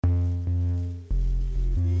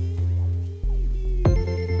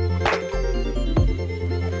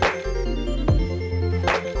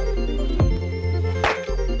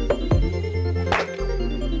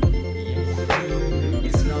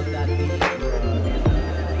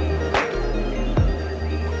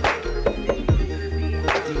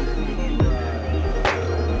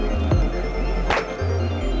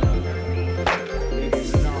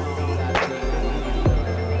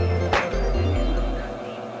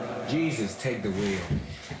Jesus, take the wheel.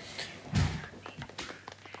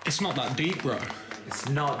 It's not that deep, bro. It's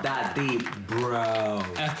not that deep, bro.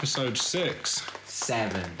 Episode 6.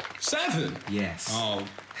 7. 7? Yes. Oh,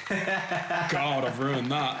 God, I've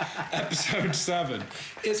ruined that. Episode 7.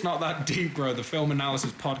 It's not that deep, bro. The film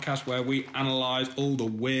analysis podcast where we analyse all the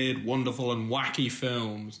weird, wonderful and wacky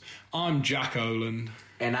films. I'm Jack Oland.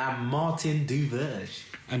 And I'm Martin Duverge.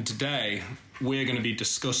 And today, we're going to be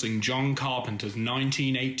discussing John Carpenter's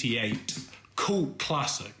 1988 cult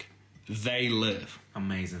classic, They Live.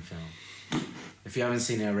 Amazing film. If you haven't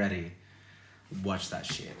seen it already, watch that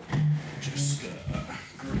shit. Just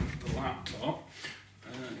grab the laptop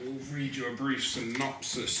and we'll read you a brief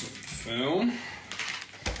synopsis of the film.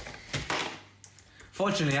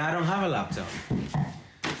 Fortunately, I don't have a laptop.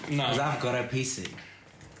 No. Because I've got a PC.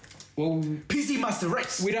 Well, PC Master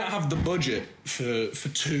Race! we don't have the budget for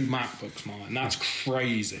 2 MacBooks, Martin. That's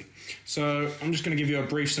crazy. So I'm just going to give you a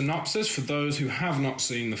brief synopsis for those who have not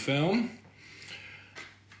seen the film.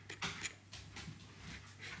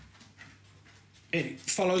 It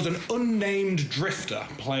follows an unnamed drifter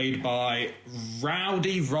played by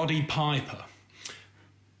Rowdy Roddy Piper,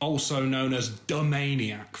 also known as the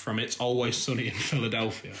Maniac from It's Always Sunny in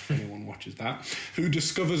Philadelphia, if anyone watches that, who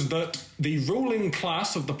discovers that the ruling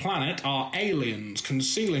class of the planet are aliens,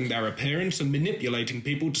 concealing their appearance and manipulating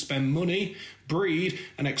people to spend money, breed,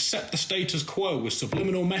 and accept the status quo with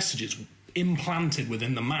subliminal messages implanted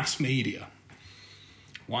within the mass media.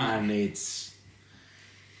 Wow. And it's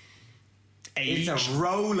a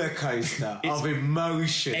roller coaster of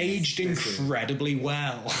emotions. Aged incredibly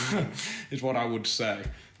well, is what I would say.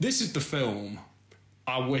 This is the film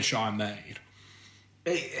I wish I made.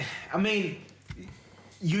 I mean,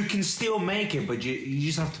 you can still make it, but you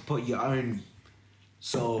just have to put your own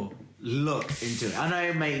sort of look into it. I know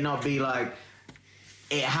it may not be like,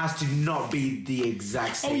 it has to not be the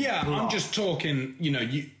exact same. Oh yeah, plot. I'm just talking,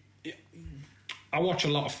 I watch a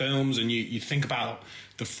lot of films and you think about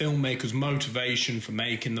the filmmaker's motivation for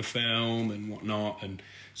making the film and whatnot, and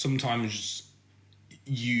sometimes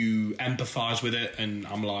you empathise with it, and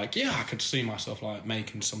I'm like, yeah, I could see myself like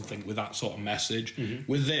making something with that sort of message.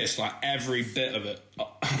 Mm-hmm. With this, like every bit of it,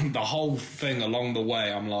 the whole thing along the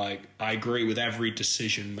way, I'm like, I agree with every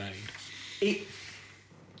decision made.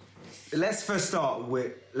 Let's start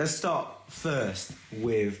with the first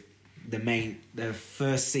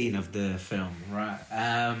scene of the film,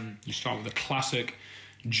 right? You start with the classic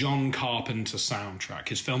John Carpenter soundtrack.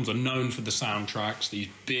 His films are known for the soundtracks, these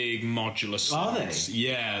big modular songs. Are they?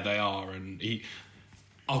 Yeah, they are. And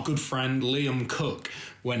our good friend Liam Cook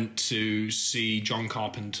went to see John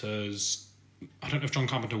Carpenter's... I don't know if John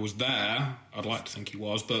Carpenter was there. I'd like to think he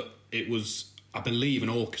was, but it was, I believe, an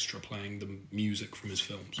orchestra playing the music from his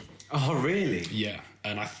films. Oh, really? Yeah.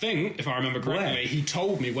 And I think, if I remember correctly, Where? he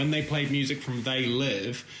told me when they played music from They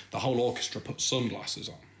Live, the whole orchestra put sunglasses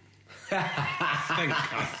on.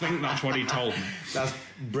 I think that's what he told me. That's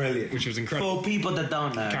brilliant. Which was incredible. For people that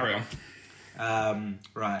don't know. Carry on.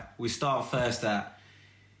 Right. We start first at...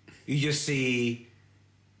 You just see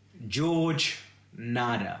George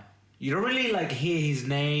Nada. You don't really hear his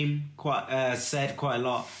name said quite a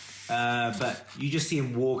lot. But you just see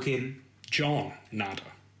him walking. John Nada.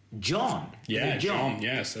 John? Yeah, John.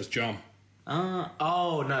 Yeah, it says John.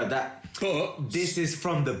 Oh, no, But... This is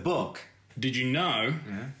from the book. Did you know...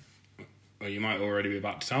 Yeah. Well, you might already be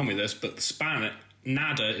about to tell me this, but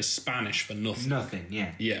Nada is Spanish for nothing. Nothing,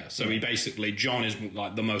 yeah. Yeah, so he basically... John is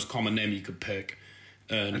like the most common name you could pick.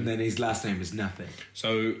 And then his last name is nothing.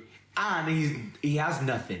 So... And he has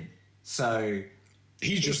nothing. So...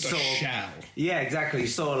 He's just a shell. Yeah, exactly. He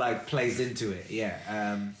sort of plays into it.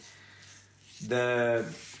 Yeah. The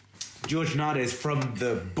George Nada is from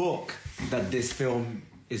the book that this film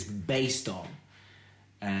is based on,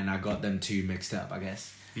 and I got them two mixed up, I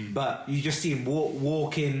guess. Mm. But you just see him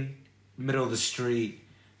walking middle of the street.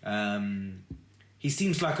 He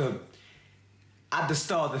seems like at the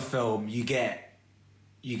start of the film, you get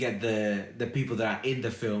the people that are in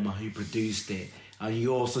the film or who produced it, and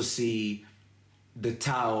you also see the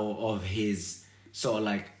title of his sort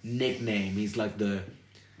of nickname. He's like the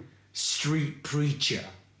street preacher.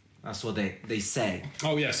 That's what they say.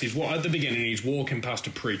 Oh yes, at the beginning he's walking past a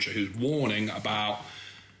preacher who's warning about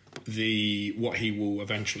what he will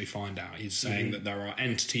eventually find out. He's saying that there are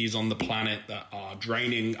entities on the planet that are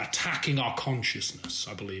attacking our consciousness,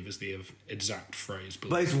 I believe is the exact phrase.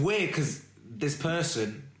 But it's weird because this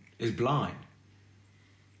person is blind.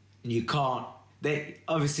 And you can't...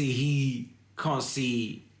 Obviously, he can't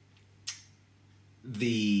see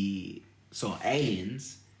the sort of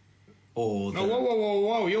aliens or...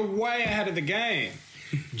 Whoa, you're way ahead of the game.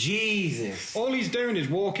 Jesus. All he's doing is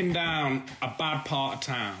walking down a bad part of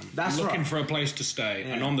town, looking for a place to stay.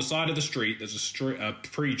 Yeah. And on the side of the street, there's a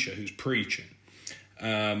preacher who's preaching.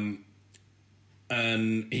 And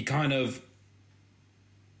he kind of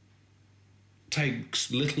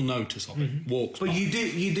takes little notice of it, walks by. But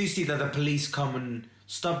you do see that the police come and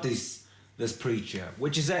stop this preacher,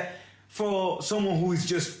 which is that for someone who is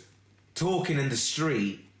just talking in the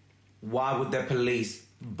street, why would the police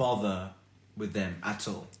bother with them at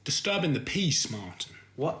all? Disturbing the peace, Martin.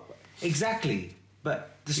 What? Exactly.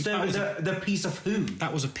 But disturbing the peace of who?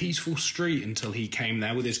 That was a peaceful street until he came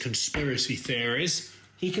there with his conspiracy theories.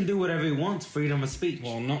 He can do whatever he wants, freedom of speech.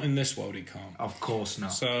 Well, not in this world he can't. Of course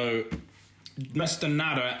not. So, Mr.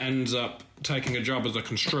 Nada ends up taking a job as a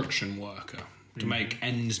construction worker to make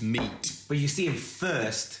ends meet. But you see him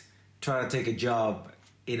first try to take a job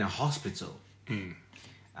in a hospital.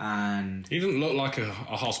 And he doesn't look like a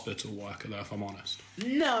hospital worker, though, if I'm honest.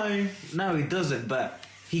 No, he doesn't. But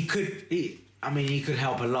he could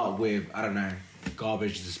help a lot with, I don't know,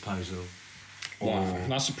 garbage disposal. Wow,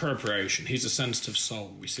 that's appropriation. He's a sensitive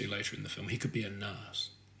soul, we see later in the film. He could be a nurse.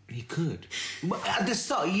 He could. But at the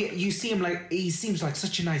start, you see him like, he seems like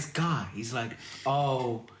such a nice guy. He's like,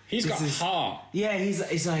 oh... He's got heart. Yeah,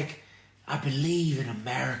 he's like, I believe in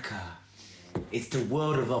America. It's the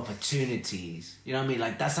world of opportunities. You know what I mean?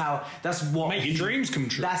 Like, that's what... Make your dreams come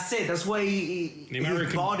true. That's it. That's why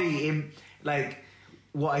his body, like,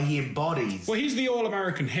 what he embodies. Well, he's the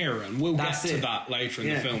all-American hero, and we'll get to that later in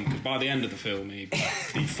the film, because by the end of the film, he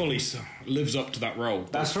fully lives up to that role.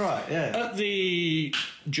 That's right, yeah. At the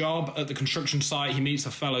job at the construction site, he meets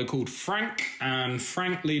a fellow called Frank, and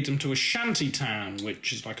Frank leads him to a shanty town,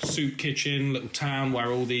 which is like a soup kitchen, little town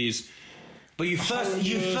where all these... But you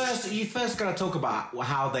first gotta talk about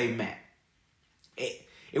how they met.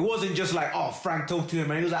 It wasn't just like, oh, Frank talked to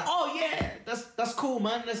him and he was like, oh yeah, that's cool,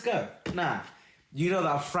 man, let's go. Nah. You know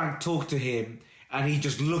that Frank talked to him and he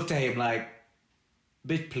just looked at him like,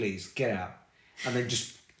 bitch, please, get out. And then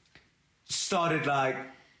just started like,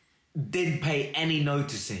 didn't pay any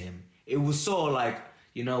notice to him. It was sort of like,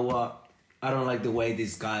 you know what? I don't like the way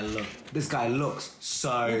this guy looks,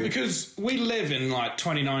 so... Because we live in, like,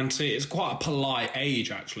 2019. It's quite a polite age,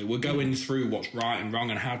 actually. We're going through what's right and wrong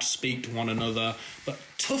and how to speak to one another. But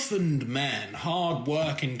toughened men,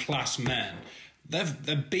 hard-working class men,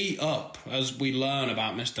 they're beat up, as we learn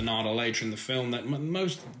about Mr. Nada later in the film, that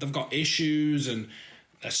they've got issues and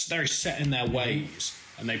they're very set in their ways.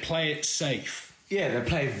 And they play it safe. Yeah, they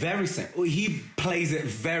play it very safe. He plays it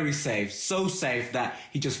very safe. So safe that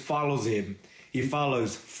he just follows him. He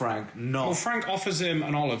follows Frank, Well, Frank offers him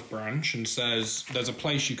an olive branch and says, there's a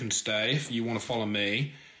place you can stay if you want to follow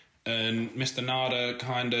me. And Mr. Nada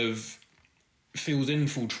kind of feels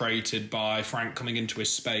infiltrated by Frank coming into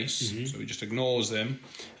his space. So he just ignores him.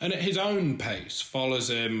 And at his own pace, follows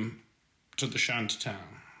him to the shanty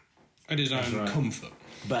town. At his own comfort.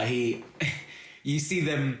 But you see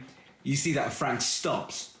that Frank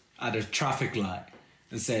stops at a traffic light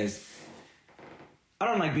and says, I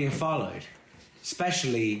don't like being followed,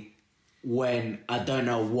 especially when I don't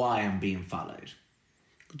know why I'm being followed.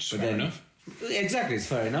 Which is fair enough. Exactly, it's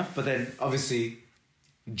fair enough. But then, obviously,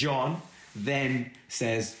 John then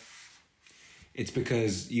says, it's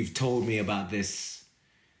because you've told me about this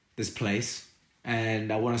place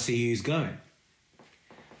and I want to see who's going.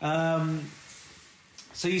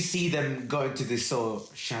 So you see them going to this sort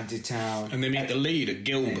of shanty town, and they meet the leader,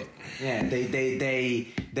 Gilbert. Yeah,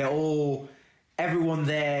 they're all, everyone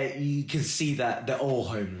there. You can see that they're all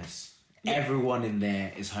homeless. Yeah. Everyone in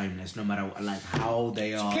there is homeless, no matter like how old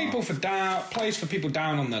they are. Place for people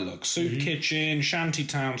down on their luck. Soup kitchen, shanty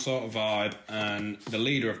town sort of vibe, and the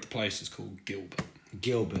leader of the place is called Gilbert.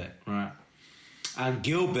 Gilbert, right? And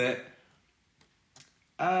Gilbert,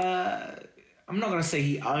 I'm not gonna say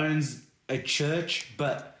he owns a church,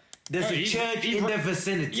 but there's a church in the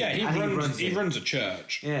vicinity. Yeah, he runs a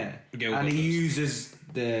church. Yeah, and he uses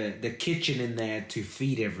the kitchen in there to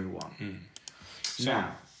feed everyone.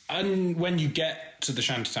 Now, and when you get to the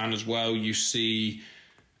shantytown as well, you see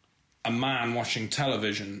a man watching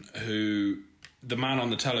television who... The man on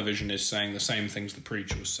the television is saying the same things the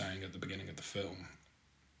preacher was saying at the beginning of the film.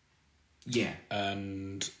 Yeah.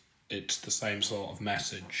 And it's the same sort of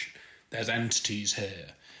message. There's entities here.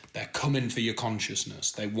 They're coming for your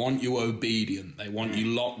consciousness. They want you obedient. They want you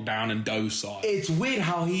locked down and docile. It's weird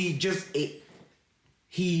how he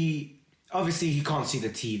obviously he can't see the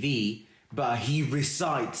TV, but he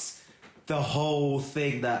recites the whole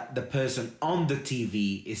thing that the person on the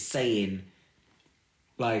TV is saying,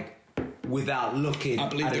 like, without looking I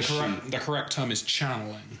believe at the correct term is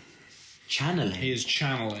channeling. Channeling? He is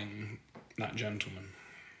channeling that gentleman.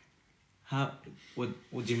 How? What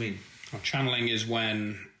do you mean? Well, channeling is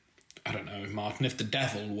when, I don't know, Martin, if the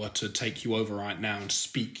devil were to take you over right now and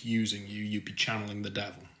speak using you, you'd be channeling the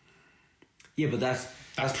devil. Yeah, but that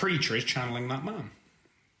preacher is channeling that man.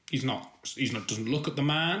 He's not doesn't look at the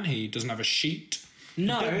man. He doesn't have a sheet.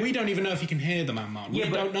 No. We don't even know if he can hear the man, Martin. Yeah,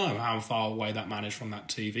 we don't know how far away that man is from that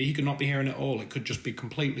TV. He could not be hearing it all. It could just be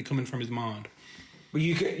completely coming from his mind. But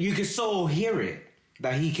you could still hear it.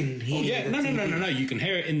 That he can hear. Oh, yeah, no. You can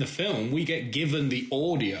hear it in the film. We get given the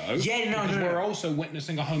audio. Yeah, no. We're also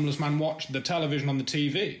witnessing a homeless man watch the television on the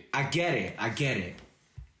TV. I get it.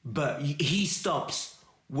 But he stops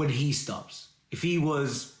when he stops. If he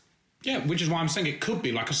was... Yeah, which is why I'm saying it could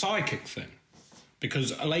be like a psychic thing.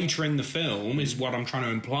 Because later in the film, is what I'm trying to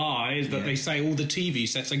imply, is that they say all the TV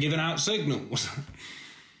sets are giving out signals.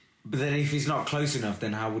 But then if he's not close enough,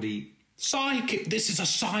 then how would he... Psychic, this is a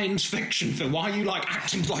science fiction film. Why are you like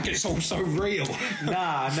acting like it's all so real?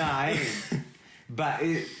 Nah, I ain't. But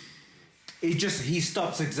he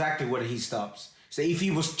stops exactly when he stops. So if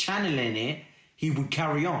he was channeling it, he would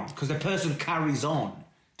carry on. Because the person carries on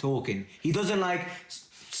talking. He doesn't like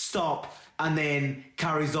stop and then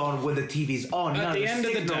carries on when the TV's on. At the end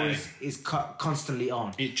of the day, is constantly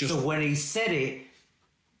on. So when he said it,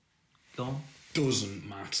 go on. Doesn't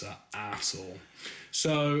matter at all.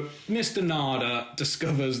 So Mr. Nada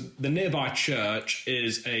discovers the nearby church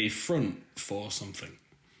is a front for something.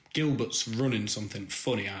 Gilbert's running something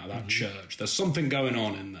funny out of that church. There's something going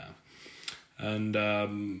on in there.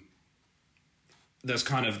 And there's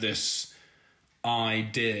kind of this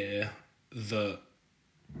idea that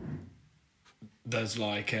there's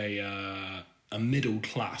like a middle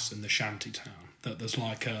class in the shanty town. That there's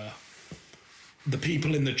like the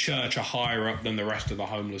people in the church are higher up than the rest of the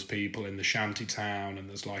homeless people in the shanty town, and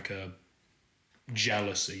there's like a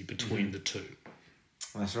jealousy between the two.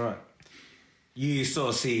 That's right. You sort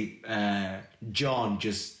of see John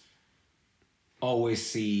just always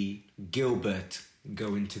see Gilbert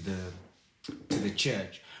go into the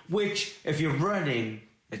church, which if you're running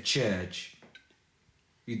a church,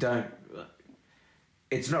 you don't...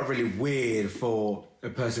 It's not really weird for a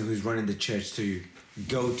person who's running the church to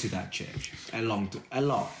go to that church a lot.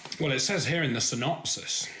 Well, it says here in the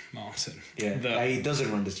synopsis, Martin. Yeah, that he doesn't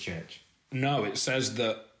run this church. No, it says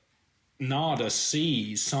that Nada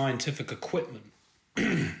sees scientific equipment.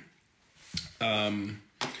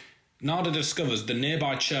 Nada discovers the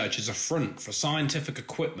nearby church is a front for scientific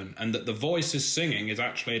equipment and that the voice is singing is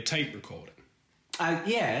actually a tape recording.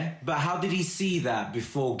 Yeah, but how did he see that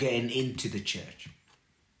before getting into the church?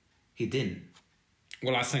 He didn't.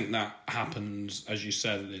 Well, I think that happens, as you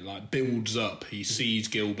said, it like builds up. He sees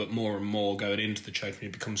Gilbert more and more going into the church and he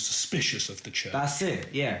becomes suspicious of the church. That's it,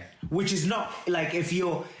 yeah. Which is not, like, if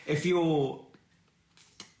you're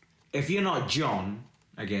not John,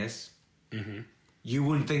 I guess, you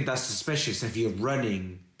wouldn't think that's suspicious if you're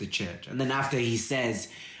running the church. And then after he says,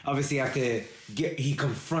 obviously after he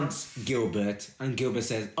confronts Gilbert, and Gilbert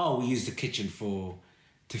says, oh, we use the kitchen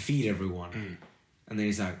to feed everyone. And then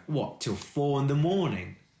he's like, what, till 4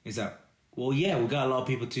 a.m? He's like, well, yeah, we got a lot of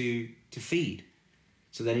people to feed.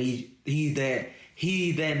 So then he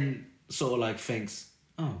then sort of like thinks,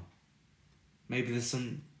 oh, maybe there's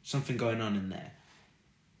something going on in there.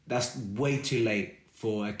 That's way too late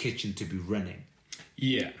for a kitchen to be running.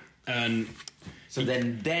 Yeah, and... So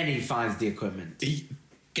then he finds the equipment. He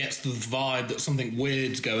gets the vibe that something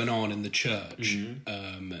weird's going on in the church.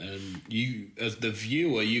 And you, as the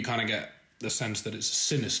viewer, you kind of get the sense that it's a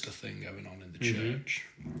sinister thing going on in the church.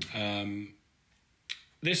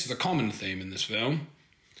 This is a common theme in this film.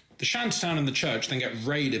 The shantytown and the church then get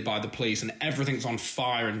raided by the police and everything's on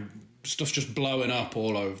fire and stuff's just blowing up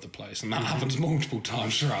all over the place. And that happens multiple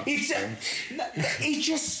times throughout the film. It's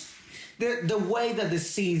just... The way that the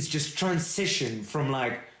scenes just transition from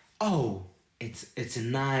like, oh, it's a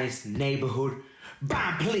nice neighborhood,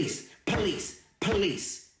 bam, police,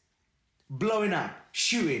 blowing up,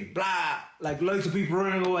 shooting, blah, like loads of people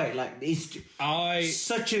running away. Like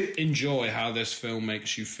enjoy how this film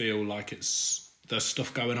makes you feel like there's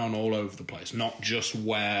stuff going on all over the place, not just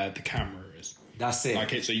where the camera is. That's it.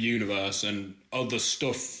 Like it's a universe and other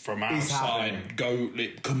stuff from outside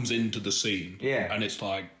it comes into the scene. Yeah, and it's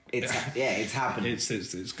like. It's happening.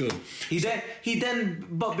 It's good. He then,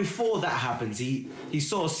 but before that happens, he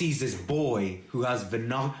sort of sees this boy who has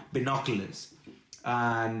binoculars,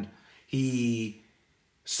 and he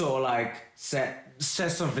sort of like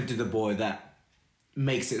says something to the boy that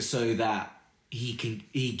makes it so that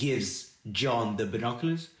he gives John the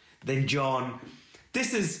binoculars. Then John,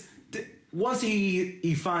 once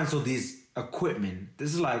he finds all this equipment.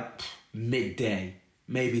 This is like midday,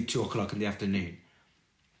 maybe 2:00 in the afternoon.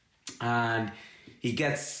 and he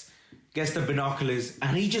gets the binoculars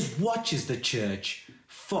and he just watches the church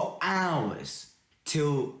for hours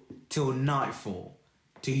till nightfall,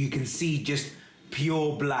 till you can see just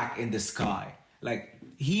pure black in the sky. Like,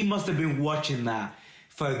 he must have been watching that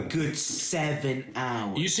for a good 7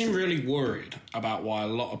 hours. You seem really worried about why a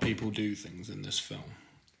lot of people do things in this film.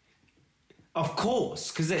 Of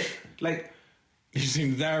course, because You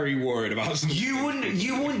seem very worried about something. you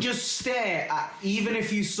wouldn't just stare at, even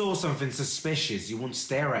if you saw something suspicious, you wouldn't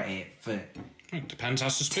stare at it for It depends how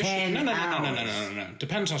suspicious. 10 No. hours.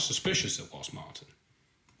 Depends how suspicious it was, Martin.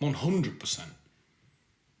 100%.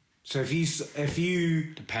 So if you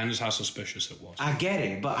Depends how suspicious it was. I get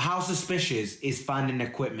it, but how suspicious is finding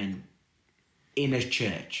equipment in a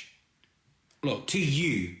church? Look, To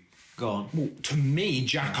you, go on. well, to me,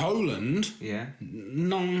 Jack Oland, Yeah,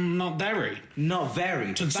 no, not very. not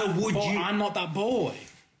very. To So that would boy, you? I'm not that boy.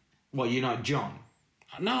 Well, you're not John.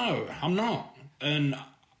 No, I'm not. And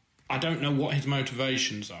I don't know what his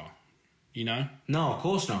motivations are, you know? No, of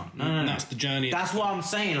course not. No. And that's the journey. That's what I'm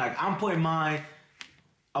saying. Like, I'm putting my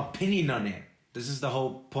opinion on it. This is the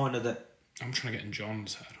whole point of the. I'm trying to get in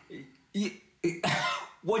John's head.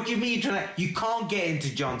 What do you mean? You can't get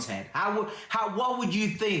into John's head. What would you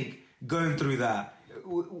think going through that?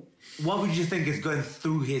 What would you think is going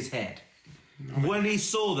through his head? When he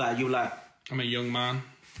saw that, you're like, I'm a young man,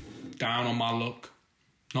 down on my luck,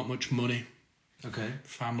 not much money, okay.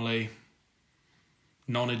 family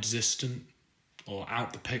non-existent or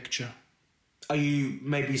out the picture. Are you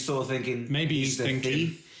maybe sort of thinking Maybe he's a thinking,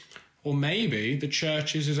 thief? or maybe the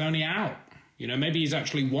church is his only out. You know, maybe he's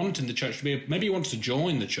actually wanting the church to be. Maybe he wants to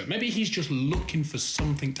join the church. Maybe he's just looking for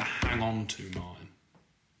something to hang on to, Martin.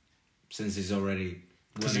 Since he's already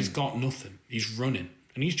Because he's got nothing. He's running,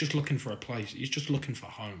 and he's just looking for a place. He's just looking for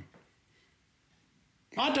home.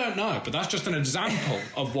 I don't know, but that's just an example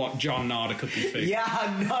of what John Narder could be thinking. Yeah,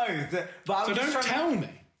 I know. But I'm So just don't trying tell me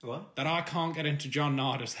What? that I can't get into John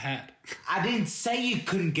Narder's head. I didn't say you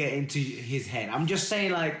couldn't get into his head. I'm just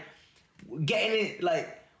saying, like, getting it,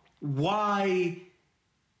 like, why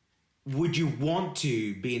would you want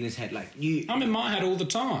to be in his head? Like, I'm in my head all the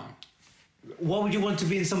time. what would you want to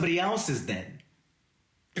be in somebody else's then?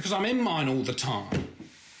 Because I'm in mine all the time.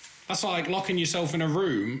 That's like locking yourself in a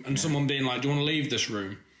room and someone being like, do you want to leave this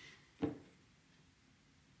room?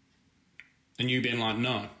 And you being like,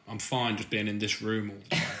 no, I'm fine just being in this room all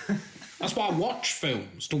the time. That's why I watch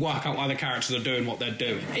films, to work out why the characters are doing what they're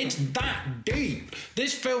doing. It's that deep.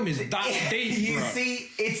 This film is that deep, You bro. see,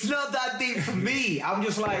 it's not that deep for me. I'm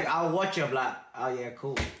just like, I'll watch it, I'm like, oh yeah,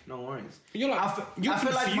 cool, no worries. You're like, I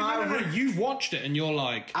feel like you've watched it and you're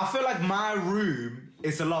like, I feel like my room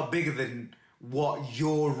is a lot bigger than what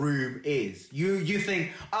your room is. You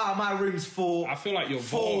think, my room's four. I feel like your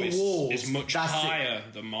four voice walls. is much That's it. higher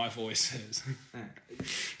than my voice is.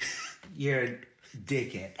 You're a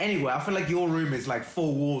dickhead. Anyway, I feel like your room is like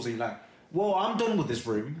four walls, and you're like, well, I'm done with this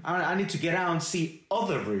room. I need to get out and see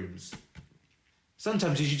other rooms.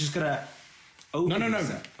 Sometimes you just gotta open No.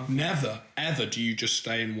 yourself. Never, ever do you just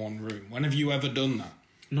stay in one room. When have you ever done that?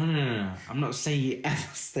 No. I'm not saying you ever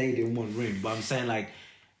stayed in one room, but I'm saying like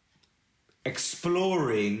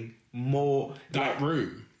exploring more. That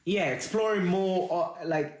room? Yeah, exploring more,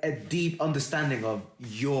 like a deep understanding of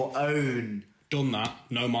your own. Done that.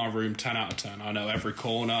 Know my room 10 out of 10. I know every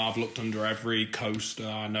corner. I've looked under every coaster.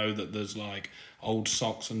 I know that there's like old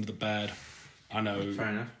socks under the bed. I know. Fair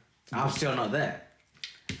enough. I'm still not there.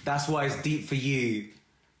 That's why it's deep for you,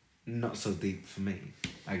 not so deep for me,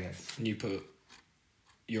 I guess. And you put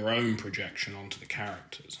your own projection onto the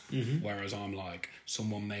characters. Whereas I'm like,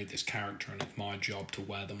 someone made this character and it's my job to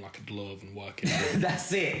wear them like a glove and work it out.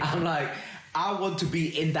 That's it. I'm like, I want to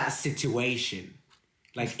be in that situation.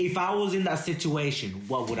 Like, if I was in that situation,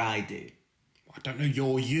 what would I do? I don't know,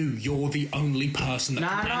 you're you. You're the only person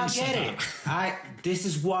that can I answer get that. it. This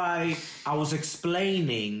is why I was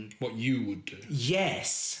explaining What you would do.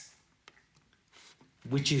 yes.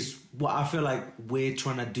 Which is what I feel like we're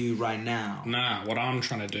trying to do right now. Nah, what I'm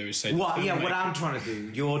trying to do is say... What I'm trying to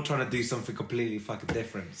do. You're trying to do something completely fucking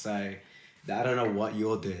different. So, I don't know what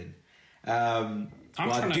you're doing.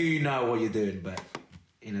 I do know what you're doing, but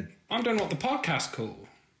I'm doing what the podcast called.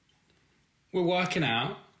 We're working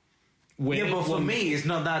out. but for me, it's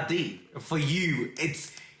not that deep. For you,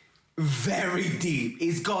 it's very deep.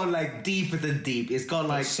 It's gone like deeper than deep. It's gone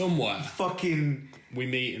like somewhere fucking. we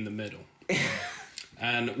meet in the middle.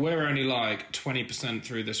 And we're only like 20%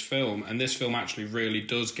 through this film, and this film actually really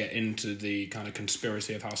does get into the kind of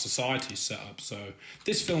conspiracy of how society's set up. So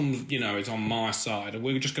this film, you know, is on my side, and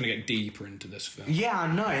we're just going to get deeper into this film. Yeah,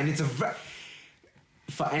 I know, and it's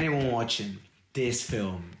for anyone watching this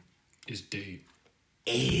film, is deep.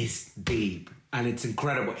 Is deep, and it's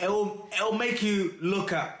incredible. It'll make you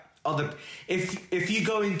look at other. If you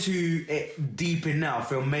go into it deep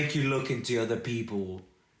enough, it'll make you look into other people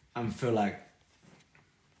and feel like,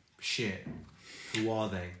 shit, who are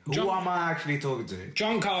they? Who am I actually talking to?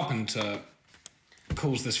 John Carpenter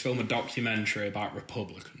calls this film a documentary about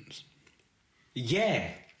Republicans. Yeah.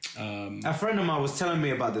 A friend of mine was telling me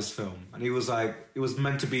about this film, and he was like, it was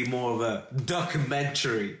meant to be more of a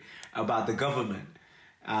documentary about the government,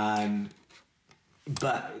 but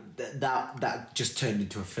that just turned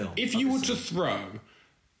into a film. If you were to throw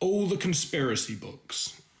all the conspiracy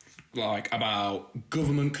books, like about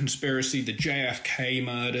government conspiracy, the JFK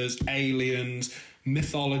murders, aliens,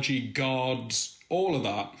 mythology, gods, all of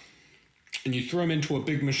that, and you throw them into a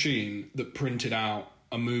big machine that printed out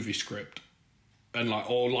a movie script, and not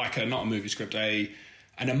a movie script,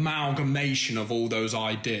 an amalgamation of all those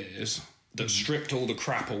ideas that stripped all the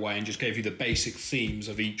crap away and just gave you the basic themes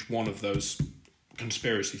of each one of those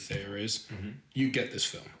conspiracy theories, you get this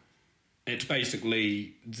film. It's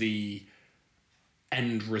basically the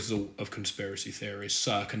end result of conspiracy theories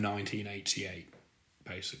circa 1988,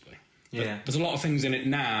 basically. Yeah. But there's a lot of things in it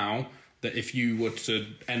now that if you were to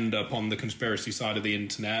end up on the conspiracy side of the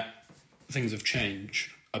internet, things have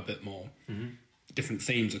changed a bit more. Different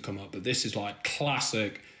themes have come up, but this is like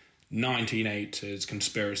classic 1980s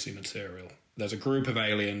conspiracy material. There's a group of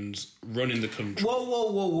aliens running the country.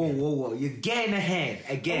 Whoa. You're getting ahead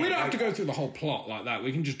again. We don't have to go through the whole plot like that.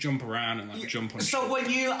 We can just jump around and jump on. So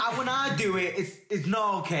when I do it, it's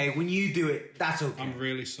not okay. When you do it, that's okay. I'm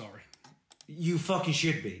really sorry. You fucking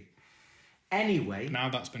should be. Anyway. Now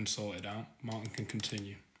that's been sorted out, Martin can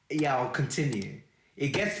continue. Yeah, I'll continue.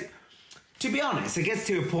 To be honest, it gets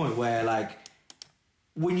to a point where, like,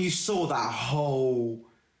 when you saw that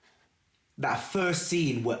first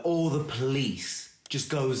scene where all the police just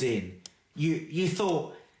goes in, you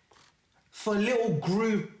thought, for a little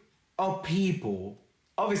group of people,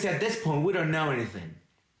 obviously at this point we don't know anything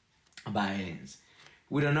about aliens.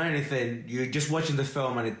 We don't know anything. You're just watching the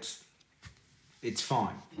film and it's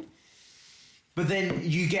fine. But then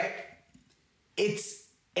it's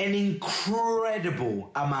an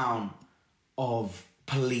incredible amount of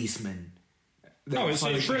policemen. No, it's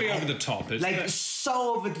really over the top.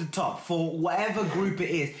 So over the top for whatever group it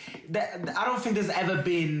is. I don't think there's ever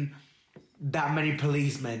been that many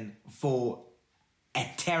policemen for a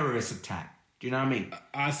terrorist attack. Do you know what I mean?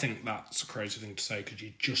 I think that's a crazy thing to say because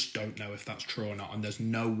you just don't know if that's true or not, and there's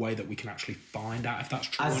no way that we can actually find out if that's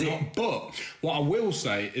true or not. But what I will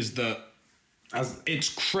say is that it's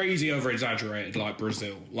crazy over-exaggerated, like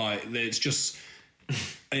Brazil. Like, it's just...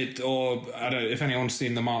 I don't know if anyone's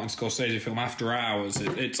seen the Martin Scorsese film After Hours.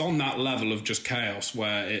 It's on that level of just chaos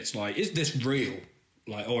where it's like, is this real?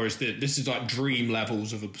 Like, or is this is like dream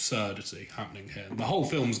levels of absurdity happening here? The whole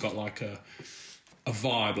film's got like a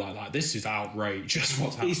vibe like that. This is outrageous.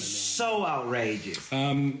 What's happening? It's so outrageous.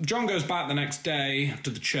 John goes back the next day to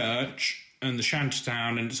the church and the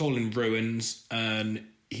shantytown, and it's all in ruins. And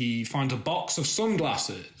he finds a box of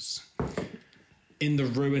sunglasses in the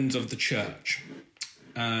ruins of the church.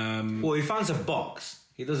 Well, he finds a box.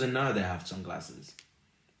 He doesn't know they have sunglasses.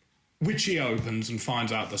 Which he opens and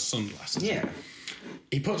finds out the sunglasses. Yeah.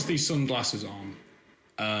 He puts these sunglasses on,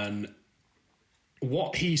 and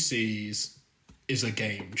what he sees is a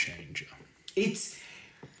game changer. At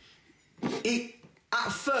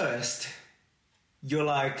first, you're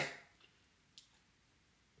like...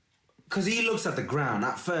 Because he looks at the ground.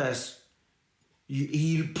 At first...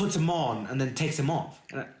 He puts them on and then takes them off.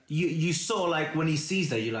 You saw, like, when he sees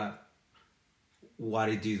that, you're like, why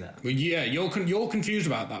did he do that? Well, yeah, you're confused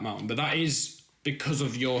about that, Martin, but that is because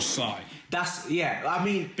of your sight. I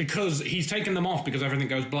mean... Because he's taken them off because everything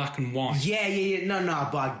goes black and white. Yeah. No,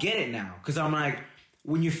 but I get it now. Because I'm like,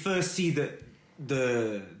 when you first see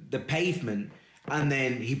the pavement and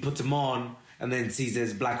then he puts them on and then sees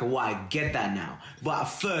there's black and white, I get that now. But at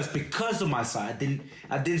first, because of my sight,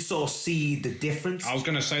 I didn't sort of see the difference. I was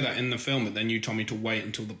going to say that in the film, but then you told me to wait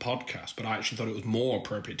until the podcast. But I actually thought it was more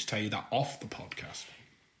appropriate to tell you that off the podcast.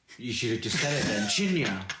 You should have just said it then, shouldn't you?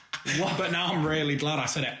 What? But now I'm really glad I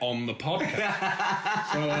said it on the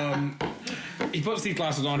podcast. So he puts these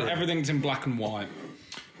glasses on, everything's in black and white.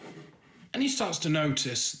 And he starts to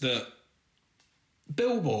notice that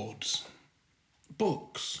billboards,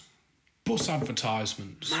 books, bus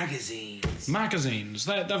advertisements, magazines,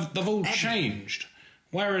 they've all changed.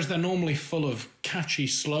 Whereas they're normally full of catchy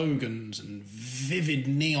slogans and vivid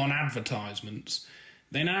neon advertisements,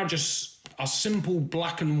 they now just are simple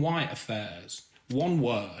black and white affairs. One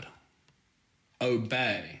word: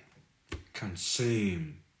 obey.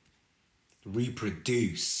 Consume.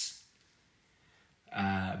 Reproduce.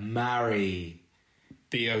 marry,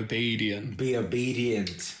 be obedient. be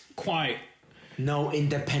obedient. Quite No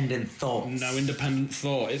independent thoughts. no independent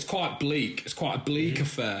thought. It's quite bleak. It's quite a bleak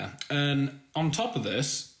affair. And on top of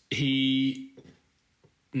this, he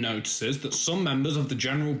notices that some members of the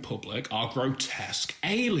general public are grotesque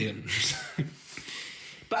aliens.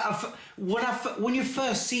 But when you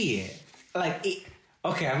first see it, like,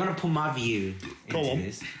 okay, I'm gonna put my view into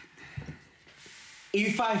this.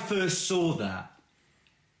 If I first saw that,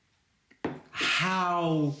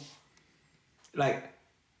 how, like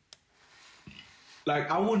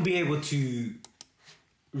I wouldn't be able to.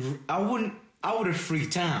 I would have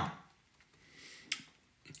freaked out.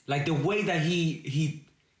 Like the way that he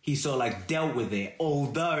sort of like dealt with it,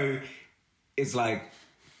 although it's like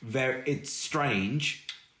it's strange.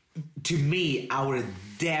 To me, I would have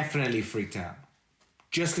definitely freaked out.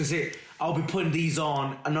 Just because I'll be putting these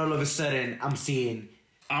on, and all of a sudden I'm seeing.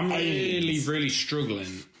 I'm aliens. really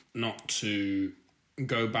struggling not to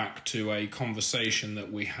go back to a conversation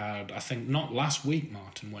that we had, I think not last week,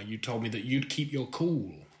 Martin, where you told me that you'd keep your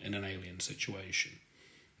cool in an alien situation.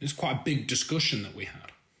 It's quite a big discussion that we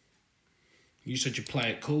had. You said you'd play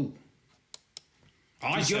it cool.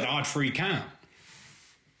 I said I'd freak out.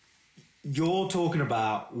 You're talking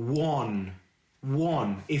about one.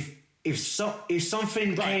 If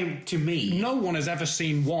something came to me, No one has ever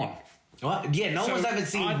seen one. what? Yeah, no So one's ever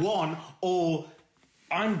seen one or.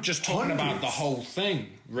 I'm just talking about Hundreds. the whole thing,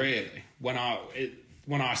 really. When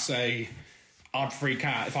I say I'd freak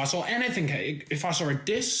out if I saw anything, if I saw a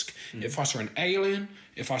disc, if I saw an alien,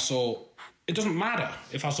 if I saw, it doesn't matter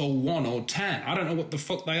if I saw 1 or 10. I don't know what the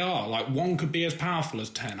fuck they are. Like 1 could be as powerful as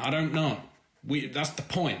 10. I don't know. That's the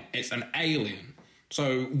point. It's an alien.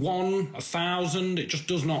 So 1, 1,000, it just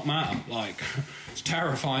does not matter. Like it's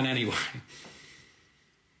terrifying anyway.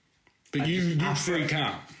 But you freak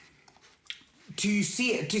out. To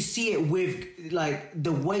see it with like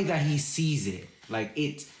the way that he sees it, like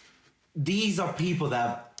these are people that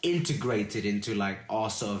have integrated into like our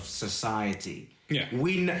sort of society. Yeah.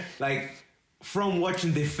 We like from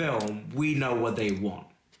watching the film, we know what they want.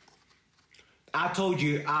 I told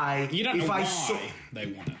you You don't know why they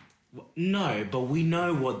want it. No, but we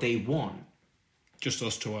know what they want. Just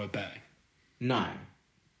us to obey. No.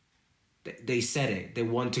 They said it. They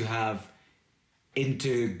want to have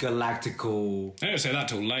intergalactical. They don't say that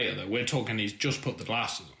till later, though. We're talking he's just put the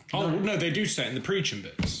glasses on. Oh, no, they do say it in the preaching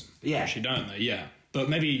bits. Yeah. Actually, don't they? Yeah. But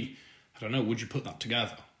maybe, I don't know, would you put that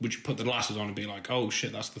together? Would you put the glasses on and be like, oh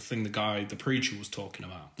shit, that's the thing the preacher was talking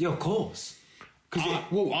about? Yeah, of course.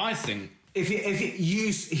 I think...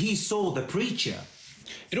 He saw the preacher.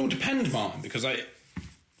 It all depends, Martin, because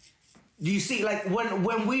You see, like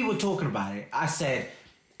when we were talking about it, I said,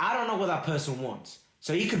 I don't know what that person wants.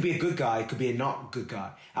 So he could be a good guy, he could be a not good guy.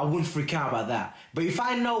 I wouldn't freak out about that. But if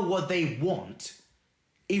I know what they want,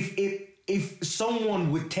 if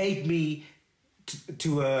someone would take me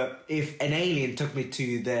if an alien took me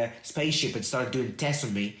to their spaceship and started doing tests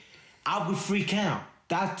on me, I would freak out.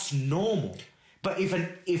 That's normal. But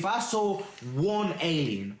if I saw one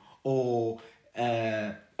alien or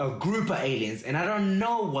a group of aliens and I don't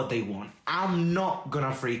know what they want, I'm not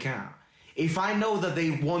gonna freak out. If I know that they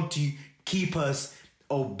want to keep us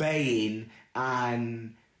obeying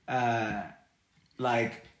and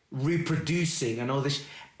like reproducing and all this,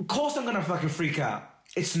 of course I'm gonna fucking freak out.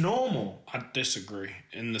 It's normal. I disagree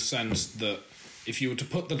in the sense that if you were to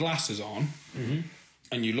put the glasses on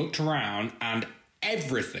and you looked around and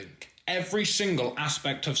every single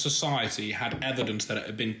aspect of society had evidence that it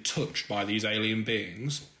had been touched by these alien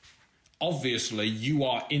beings, obviously you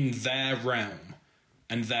are in their realm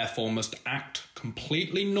and therefore must act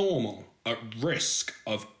completely normal at risk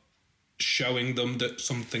of showing them that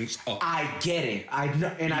something's up. I get it. I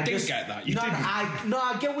know, and I didn't get that. You no, didn't.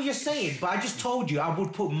 I get what you're saying, but I just told you I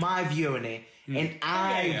would put my view in it, and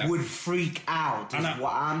I would freak out. Is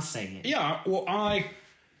what I'm saying. Yeah. Well, I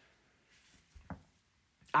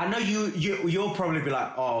know you'll probably be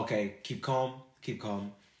like, oh, okay, keep calm.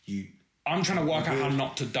 I'm trying to work out how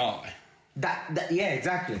not to die. Yeah,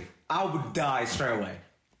 exactly. I would die straight away.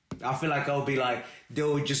 I feel like I'll be like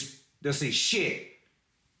they'll say shit.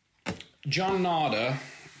 John Nada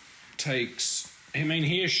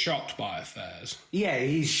he is shocked by affairs. Yeah,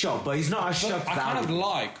 he's shocked, but he's not as shocked. I kind of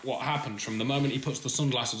like what happens from the moment he puts the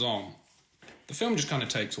sunglasses on. The film just kind of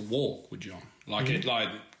takes a walk with John.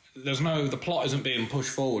 The plot isn't being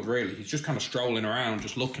pushed forward really. He's just kind of strolling around,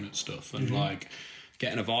 just looking at stuff and like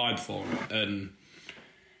getting a vibe for it. And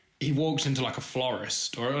he walks into like a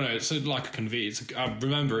florist, or no, it's like a convenience. I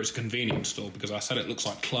remember it's a convenience store because I said it looks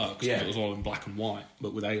like Clerks. Yeah, it was all in black and white,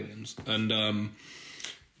 but with aliens. And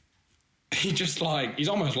he just like, he's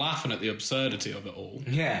almost laughing at the absurdity of it all.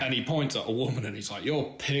 Yeah. And he points at a woman and he's like,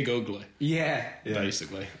 "You're pig ugly." Yeah.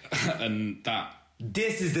 Basically. And that...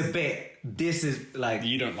 This is the bit. This is like...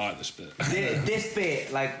 You don't like this bit. This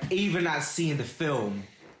bit, like, even at seeing the film,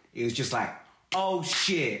 it was just like, oh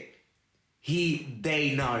shit.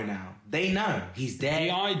 They know now. They know. He's dead.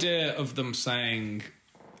 The idea of them saying,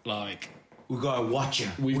 like... We gotta watch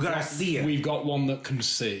her. We gotta see her. We've got one that can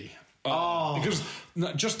see. Oh. Because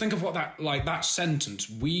just think of what that sentence,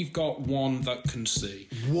 we've got one that can see.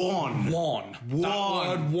 One. That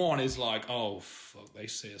word one is like, oh, fuck, they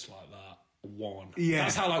see us like that. One. Yeah.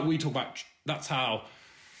 That's how, like, we talk about, that's how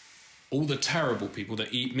all the terrible people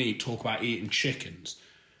that eat meat talk about eating chickens,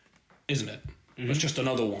 isn't it? Mm-hmm. It's just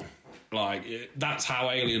another one. Like, that's how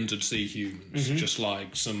aliens would see humans. Mm-hmm. Just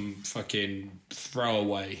like some fucking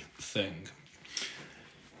throwaway thing.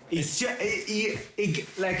 It's just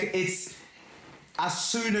like it's as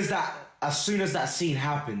soon as that scene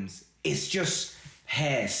happens, it's just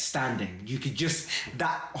hair standing. You could just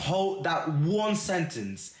that one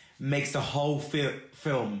sentence makes the whole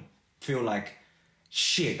film feel like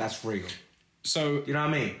shit. That's real. So you know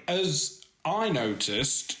what I mean? As I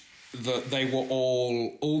noticed that they were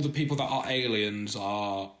all the people that are aliens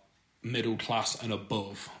are middle class and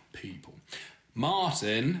above people.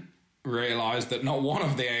 Martin realised that not one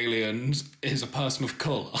of the aliens is a person of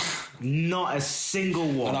colour. Not a single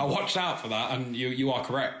one. And I watched out for that, and you are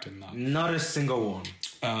correct in that. Not a single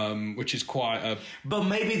one. Which is quite a... But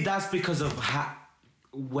maybe that's because of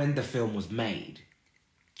when the film was made.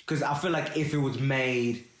 Because I feel like if it was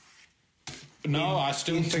made... I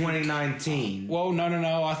still think... 2019... Well,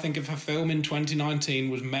 no. I think if a film in 2019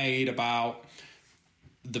 was made about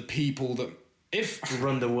the people that...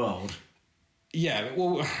 Run the world... Yeah,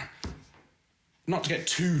 well, not to get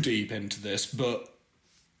too deep into this, but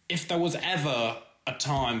if there was ever a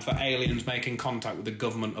time for aliens making contact with the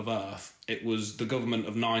government of Earth, it was the government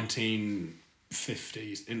of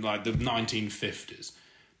 1950s, in like the 1950s.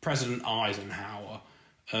 President Eisenhower,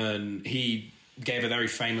 and he gave a very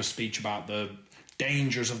famous speech about the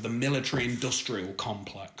dangers of the military-industrial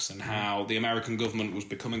complex and how the American government was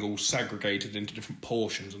becoming all segregated into different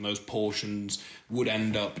portions, and those portions would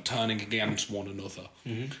end up turning against one another.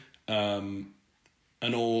 Mm-hmm.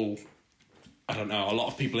 And all, I don't know, a lot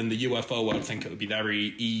of people in the UFO world think it would be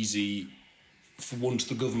very easy for once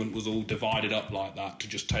the government was all divided up like that to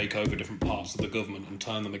just take over different parts of the government and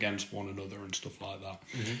turn them against one another and stuff like that.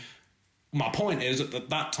 Mm-hmm. My point is that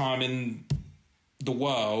at that time in the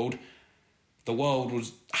world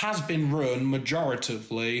has been run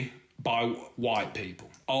majoritively by white people.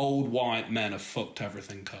 Old white men have fucked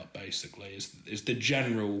everything up, basically, is the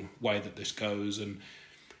general way that this goes. And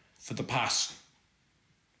for the past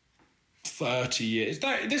 30 years...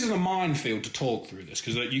 This is a minefield to talk through this,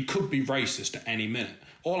 because you could be racist at any minute.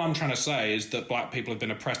 All I'm trying to say is that black people have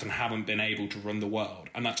been oppressed and haven't been able to run the world.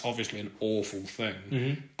 And that's obviously an awful thing.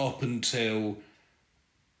 Mm-hmm. Up until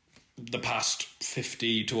the past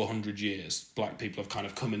 50 to 100 years, black people have kind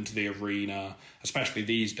of come into the arena, especially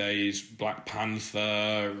these days, Black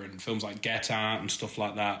Panther and films like Get Out and stuff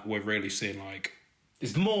like that. We're really seeing, like...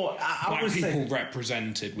 It's more... black people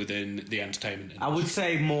represented within the entertainment industry. I would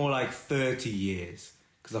say more like 30 years.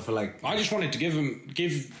 Because I feel like... I just wanted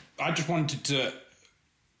to...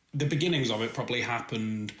 The beginnings of it probably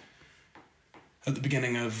happened at the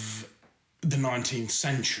beginning of the 19th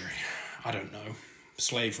century. I don't know.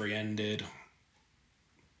 Slavery ended,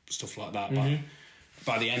 stuff like that. Mm-hmm.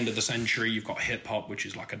 By the end of the century, you've got hip-hop, which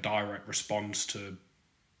is like a direct response to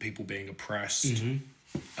people being oppressed.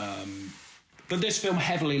 Mm-hmm. But this film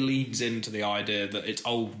heavily leads into the idea that it's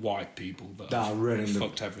old white people that have really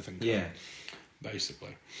fucked everything up,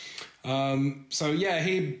 basically. So yeah,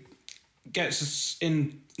 he gets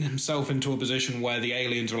himself into a position where the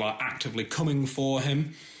aliens are like actively coming for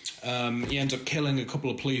him. He ends up killing a couple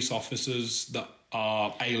of police officers that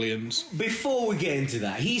are aliens. Before we get into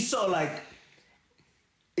that, he's sort of like...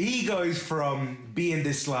 He goes from being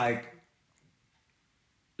this, like,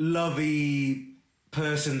 lovey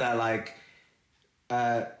person that, like,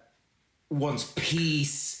 wants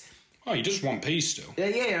peace. Oh, you just want peace still?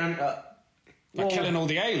 Yeah. And, killing all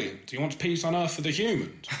the aliens. He wants peace on Earth for the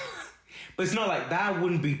humans. But it's not like that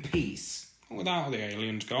wouldn't be peace. Without the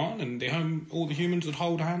aliens gone, and all the humans would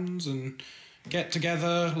hold hands and get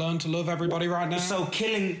together, learn to love everybody right now. So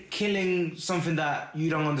killing something that you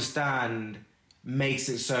don't understand makes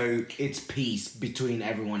it so it's peace between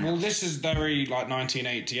everyone else. Well, this is very like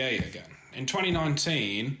 1988 again. In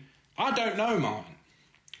 2019, I don't know mine.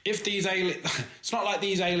 If these aliens... It's not like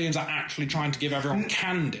these aliens are actually trying to give everyone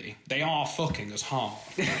candy. They are fucking us hard.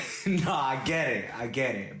 No, I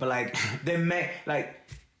get it. But, like, there may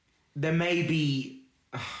be...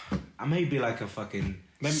 I may be like a fucking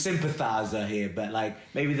sympathizer here, but, like,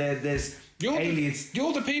 maybe there's aliens...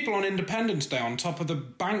 You're the people on Independence Day on top of the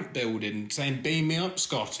bank building saying, beam me up,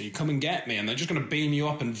 Scotty, come and get me, and they're just going to beam you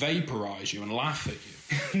up and vaporise you and laugh at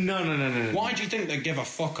you. No. Why do you think they give a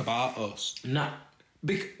fuck about us? No.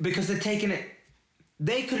 Because they're taking it...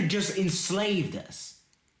 They could have just enslaved us.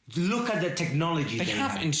 Look at the technology they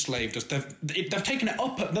have enslaved us. They've taken it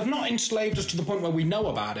up. They've not enslaved us to the point where we know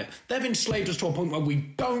about it. They've enslaved us to a point where we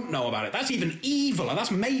don't know about it. That's even eviler.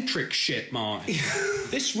 That's Matrix shit, Martin.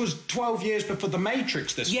 This was 12 years before the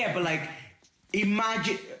Matrix. Yeah, but like,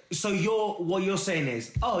 imagine. So what you're saying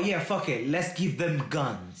is, oh yeah, fuck it. Let's give them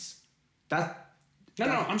guns. No.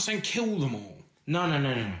 I'm saying kill them all. No.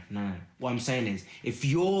 What I'm saying is, if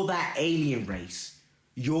you're that alien race,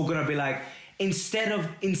 you're gonna be like, instead of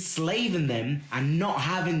enslaving them and not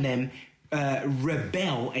having them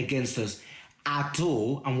rebel against us at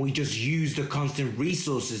all, and we just use the constant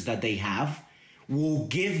resources that they have, we'll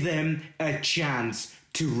give them a chance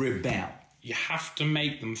to rebel. You have to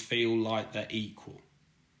make them feel like they're equal.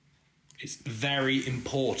 It's very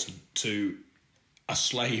important to a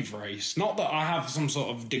slave race. Not that I have some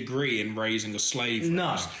sort of degree in raising a slave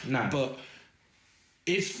race. No. But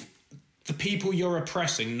if the people you're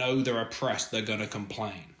oppressing know they're oppressed, they're going to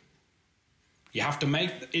complain. You have to make...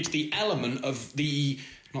 It's the element of the...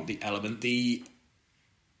 Not the element, the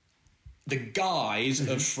guise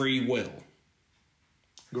of free will.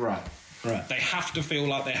 Right. They have to feel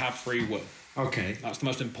like they have free will. Okay. That's the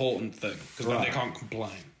most important thing, because then they can't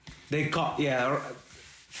complain. They can't... Yeah,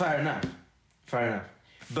 fair enough.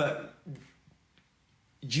 But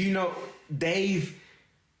do you know, they've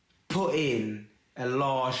put in a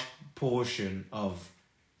large portion of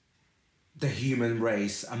the human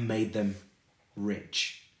race and made them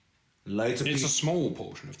rich. It's a small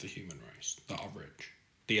portion of the human race that are rich.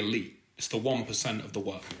 The elite. It's the 1% of the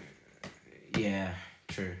world. Yeah,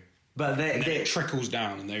 true. But it trickles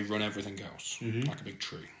down and they run everything else like a big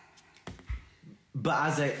tree.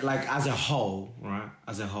 But as a whole, right?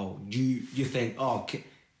 As a whole, you think,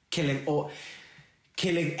 killing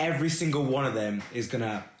every single one of them is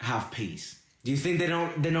gonna have peace? Do you think they're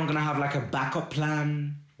not gonna have like a backup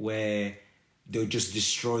plan where they'll just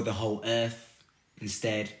destroy the whole Earth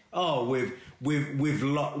instead? Oh, we've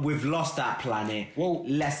lost that planet. Well,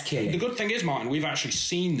 let's kill it. The good thing is, Martin, we've actually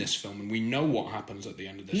seen this film and we know what happens at the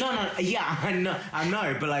end of this. No, yeah, I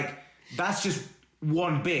know, but like that's just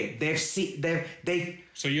one bit.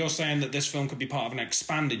 So you're saying that this film could be part of an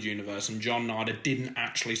expanded universe and John Nada didn't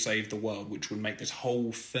actually save the world, which would make this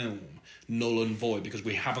whole film null and void because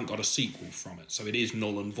we haven't got a sequel from it. So it is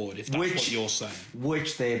null and void, if that's what you're saying.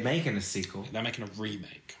 Which they're making a sequel. They're making a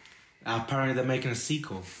remake. Apparently they're making a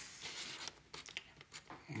sequel.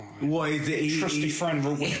 What is it? Trusty friend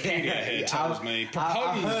Wikipedia here tells me.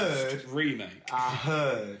 Proposed remake. I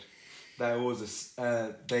heard there was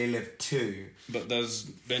a They Live 2. But there's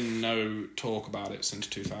been no talk about it since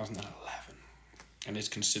 2011. And it's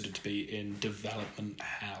considered to be in development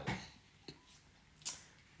hell.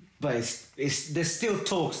 But there's still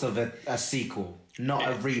talks of a sequel, not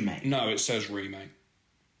a remake. No, it says remake.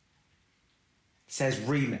 It says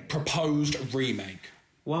remake. Proposed remake.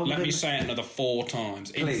 Well, Let me say it another 4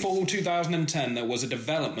 times. Please. In fall 2010, there was a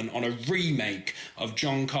development on a remake of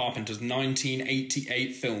John Carpenter's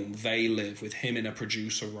 1988 film, They Live, with him in a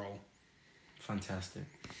producer role. Fantastic.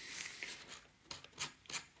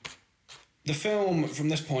 The film, from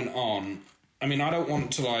this point on, I mean, I don't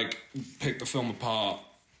want to, pick the film apart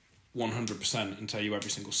 100% and tell you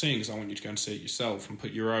every single scene, because I want you to go and see it yourself and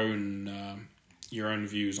put your own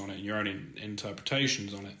views on it and your own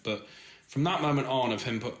interpretations on it. But from that moment on of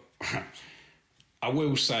him I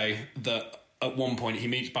will say that at one point he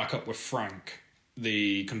meets back up with Frank,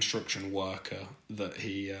 the construction worker that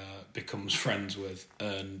he becomes friends with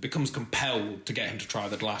and becomes compelled to get him to try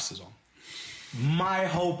the glasses on. My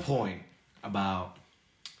whole point about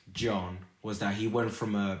John was that he went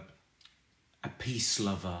from a peace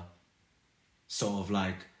lover, sort of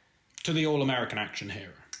like, to the all-American action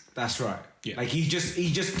hero. That's right. Yeah. Like he just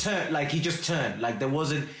turned. Like there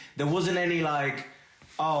wasn't any like,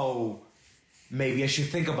 oh, maybe I should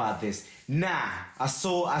think about this. Nah, I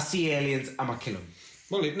see aliens, I'ma kill them.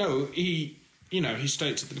 Well, he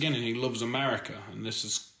states at the beginning he loves America, and this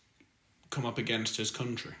has come up against his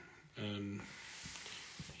country, and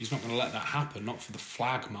He's not going to let that happen. Not for the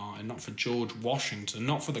flag, Martin. Not for George Washington.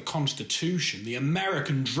 Not for the Constitution. The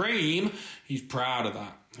American dream. He's proud of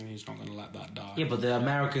that, and he's not going to let that die. Yeah, but the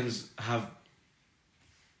Americans have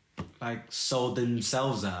sold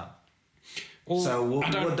themselves out. Well, So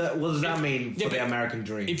what does that mean for the American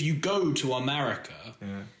dream? If you go to America,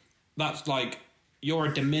 that's like you're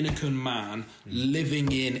a Dominican man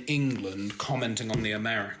living in England commenting on the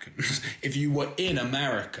Americans. If you were in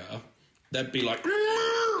America, they'd be like, America!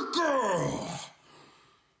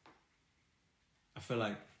 I feel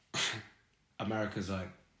like America's like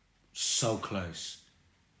so close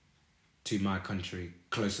to my country,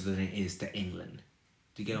 closer than it is to England.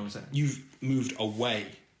 Do you get what I'm saying? You've moved away.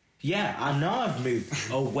 Yeah, I know I've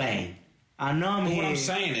moved away. I know I'm here. What I'm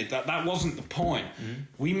saying is that wasn't the point.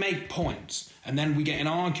 We make points, and then we get in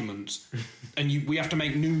arguments, and we have to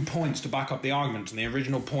make new points to back up the arguments, and the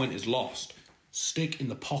original point is lost. Stick in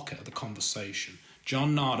the pocket of the conversation.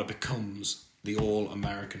 John Nada becomes the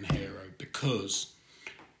all-American hero because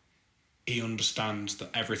he understands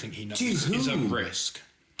that everything he knows is at risk.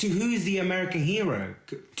 To who's the American hero?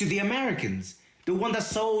 To the Americans. The one that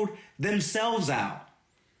sold themselves out.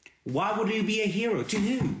 Why would he be a hero? To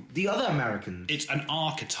who? The other Americans. It's an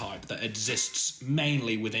archetype that exists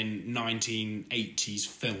mainly within 1980s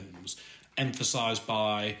films, emphasised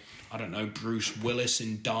by, I don't know, Bruce Willis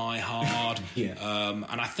in Die Hard. And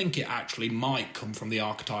I think it actually might come from the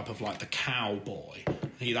archetype of like the cowboy.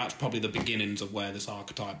 That's probably the beginnings of where this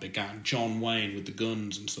archetype began. John Wayne with the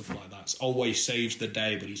guns and stuff like that. Always saves the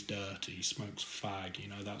day, but he's dirty. He smokes fag,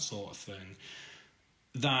 that sort of thing.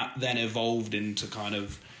 That then evolved into kind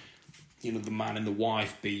of, the man in the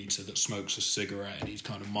wife beater that smokes a cigarette and he's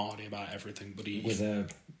kind of mardy about everything, but he... With a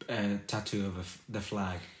tattoo of the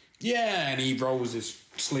flag. Yeah, and he rolls his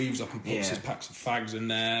sleeves up and puts his packs of fags in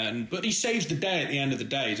there. But he saves the day at the end of the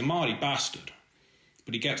day. He's a mardy bastard.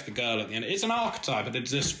 But he gets the girl at the end. It's an archetype. It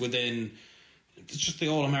exists within... It's just the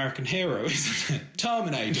all-American hero, isn't it?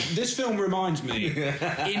 Terminator. This film reminds me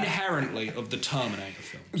inherently of the Terminator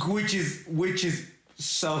film. Which is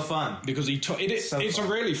so fun. Because it's a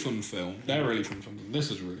really fun film. They're really fun films. This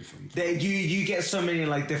is a really fun film. You get so many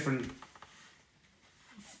different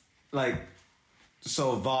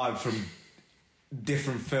sort of vibe from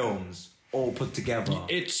different films all put together.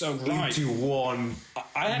 It's so right into one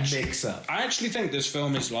mix-up. I actually think this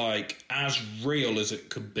film is as real as it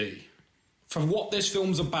could be. For what this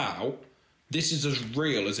film's about, this is as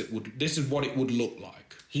real as it would. This is what it would look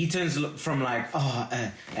like. He turns from a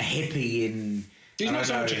hippie in. He's not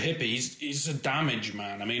so much a hippie. He's a damaged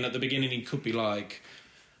man. I mean, at the beginning, he could be I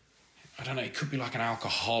don't know. He could be like an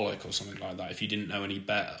alcoholic or something like that if you didn't know any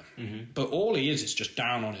better. Mm-hmm. But all he is just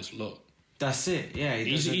down on his luck. That's it. Yeah,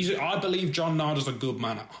 I believe John Nada's a good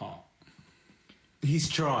man at heart. He's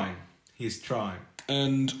trying.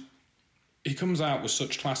 And he comes out with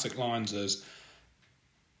such classic lines as,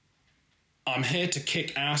 I'm here to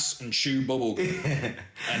kick ass and chew bubblegum,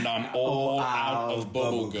 and I'm all out of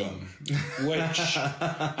bubblegum. Which,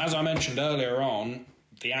 as I mentioned earlier on,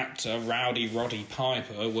 the actor Rowdy Roddy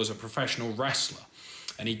Piper was a professional wrestler,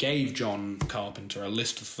 and he gave John Carpenter a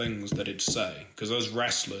list of things that he'd say, because as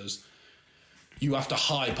wrestlers, you have to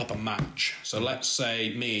hype up a match. So let's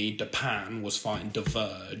say me, Depan, was fighting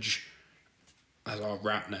Diverge, as our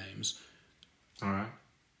rap names. All right.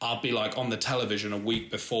 I'd be on the television a week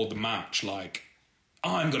before the match,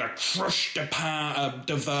 I'm going to crush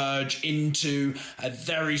Diverge into a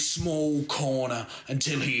very small corner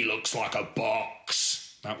until he looks like a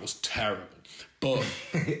box. That was terrible. But...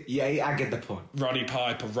 yeah, I get the point. Roddy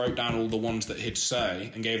Piper wrote down all the ones that he'd say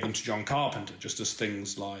and gave them to John Carpenter, just as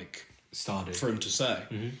things started for him to say.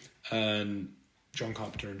 Mm-hmm. And John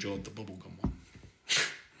Carpenter enjoyed the bubblegum one.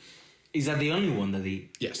 Is that the only one that he...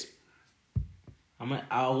 Yes.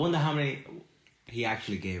 I wonder how many he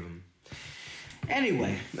actually gave him.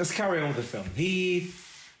 Anyway, let's carry on with the film. He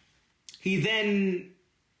then...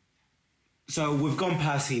 So we've gone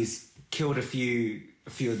past he's killed a few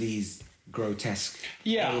of these grotesque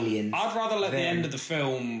aliens. I'd rather let the end of the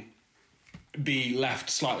film be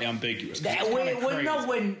left slightly ambiguous.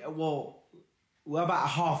 We're about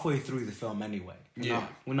halfway through the film anyway.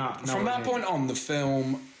 We're not. From that point on, the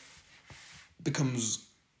film becomes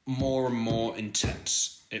more and more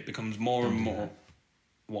intense. It becomes more and more...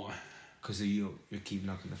 Why? Because you keep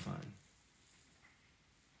knocking the phone.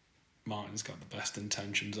 Martin's got the best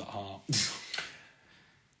intentions at heart.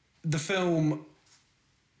 The film,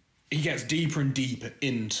 he gets deeper and deeper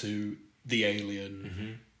into the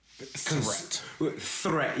alien threat.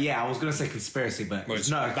 Yeah, I was going to say conspiracy, but it's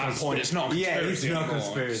not at that point. It's not a conspiracy. Yeah, it's not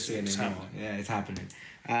conspiracy anymore. It's happening. Yeah, it's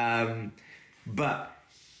happening. But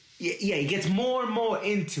he gets more and more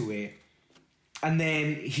into it, and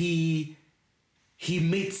then he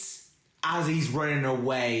meets, as he's running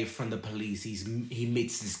away from the police, he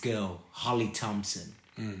meets this girl, Holly Thompson,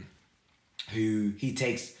 who he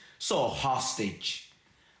takes sort of hostage.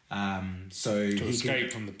 To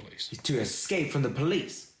escape from the police. To escape from the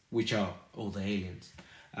police, which are all the aliens.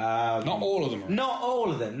 Not all of them are. Not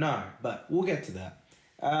all of them, no. But we'll get to that.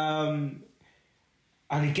 And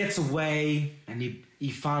he gets away, and he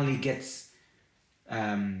finally gets...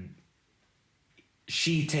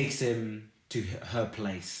 she takes him to her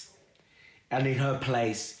place. And in her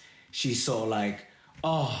place, she's sort of like,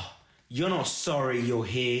 oh, you're not sorry you're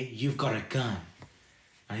here. You've got a gun.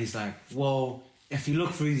 And he's like, well... if you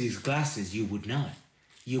look through these glasses, you would know.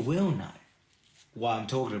 You will know what I'm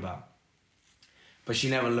talking about. But she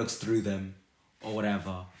never looks through them or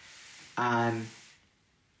whatever. And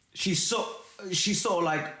she's sort of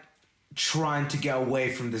like trying to get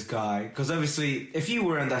away from this guy. Because obviously, if you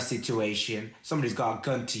were in that situation, somebody's got a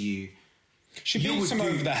gun to you. She beats him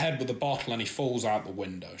over the head with a bottle and he falls out the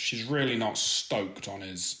window. She's really not stoked on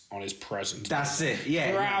his presence. That's it,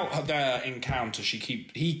 yeah. Throughout their encounter,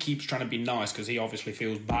 he keeps trying to be nice because he obviously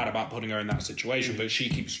feels bad about putting her in that situation, but she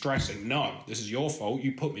keeps stressing, no, this is your fault,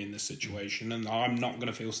 you put me in this situation and I'm not going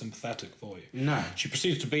to feel sympathetic for you. No. She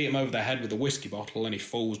proceeds to beat him over the head with a whiskey bottle and he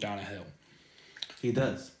falls down a hill. He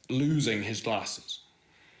does. Losing his glasses.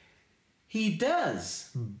 He does.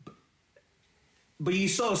 But you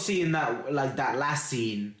sort of see in that last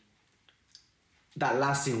scene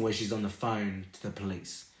where she's on the phone to the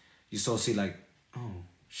police, you sort of see like, oh,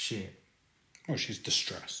 shit. Well, she's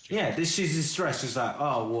distressed. Yeah, she's distressed. She's like,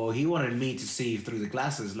 oh, well, he wanted me to see through the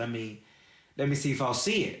glasses. Let me see if I'll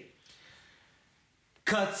see it.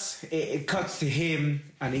 It cuts to him,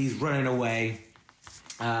 and he's running away.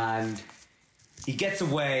 And he gets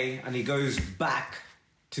away, and he goes back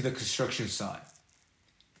to the construction site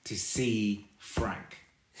to see Frank.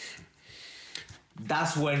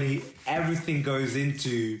 That's when everything goes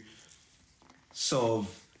into sort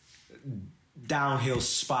of downhill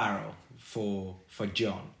spiral for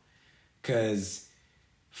John, because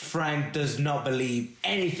Frank does not believe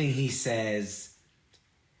anything he says.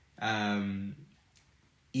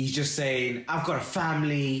 He's just saying, I've got a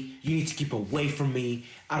family, you need to keep away from me,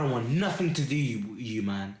 I don't want nothing to do you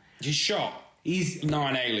man. He's shot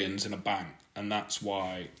 9 aliens in a bank, and that's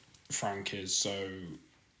why Frank is so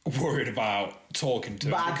worried about talking to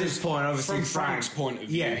him. But at this point, obviously, from Frank's point of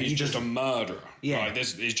view, he's just a murderer. Yeah. Right?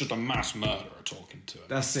 He's just a mass murderer talking to him.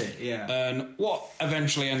 That's it, yeah. And what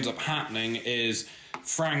eventually ends up happening is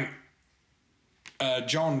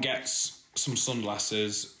John gets some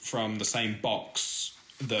sunglasses from the same box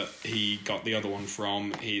that he got the other one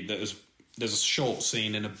from. There's a short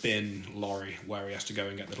scene in a bin lorry where he has to go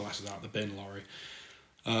and get the glasses out of the bin lorry.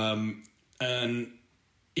 And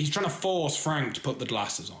he's trying to force Frank to put the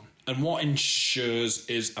glasses on. And what ensues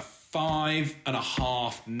is a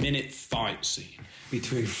 5.5 minute fight scene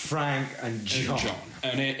between Frank and John.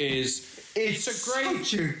 And it's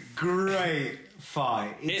such a great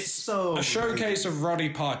fight. It's so a showcase of Roddy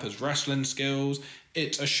Piper's wrestling skills.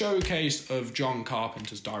 It's a showcase of John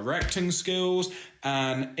Carpenter's directing skills,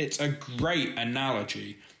 and it's a great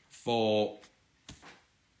analogy for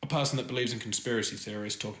a person that believes in conspiracy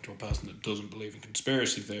theories talking to a person that doesn't believe in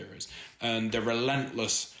conspiracy theories, and the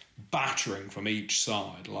relentless battering from each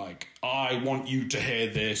side. Like, I want you to hear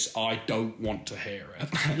this, I don't want to hear it.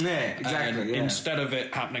 Yeah, exactly. And instead of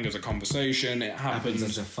it happening as a conversation, it happens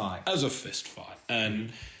as a fight. As a fist fight.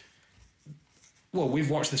 And well, we've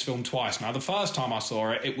watched this film twice now. The first time I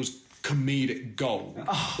saw it, it was comedic gold.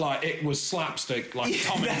 Oh. Like, it was slapstick, like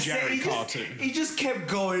Tom and Jerry cartoon. It just kept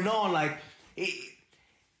going on. Like,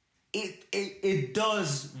 it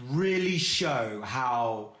does really show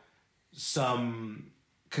how some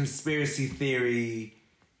conspiracy theory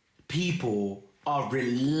people are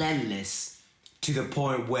relentless to the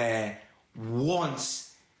point where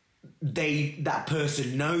once that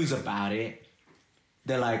person knows about it,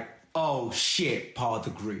 they're like, oh shit, part of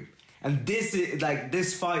the group. And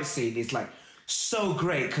this fight scene is like so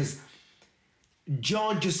great because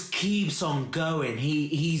John just keeps on going.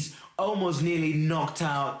 He's almost nearly knocked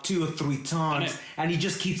out 2 or 3 times, and he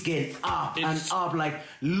just keeps getting up and up. Like,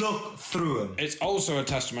 look through him. It's also a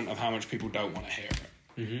testament of how much people don't want to hear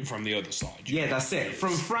it from the other side. Yeah, that's it.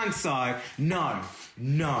 From Frank's side, no.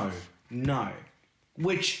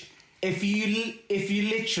 Which, if you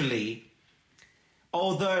literally,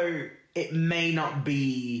 although it may not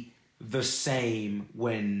be the same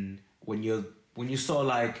when you're sort of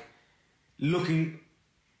like looking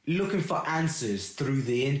for answers through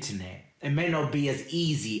the internet, it may not be as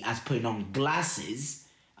easy as putting on glasses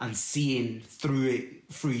and seeing through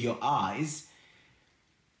your eyes,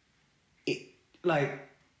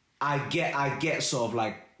 I get sort of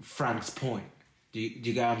like Frank's point. Do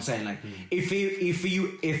you get what I'm saying? Like, if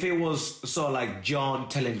it was sort of like John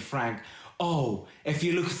telling Frank, oh, if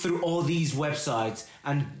you look through all these websites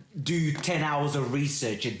and do 10 hours of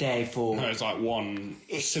research a day for... No, it's like one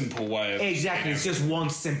simple way of... Exactly, it's just one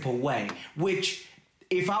simple way. Which,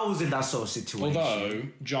 if I was in that sort of situation... Although,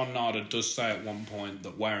 John Nada does say at one point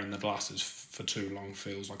that wearing the glasses for too long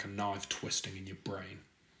feels like a knife twisting in your brain.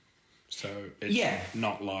 So it's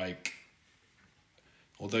not like...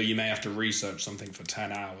 Although you may have to research something for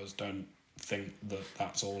 10 hours, don't think that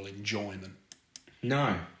that's all enjoyment.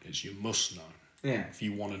 No. It's you must know. Yeah. If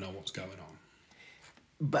you want to know what's going on.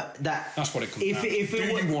 But that's what it comes down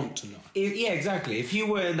to. You want to know? Yeah, exactly. If you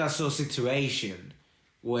were in that sort of situation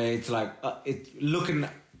where it's like looking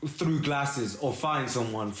through glasses or find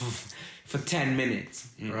someone for 10 minutes,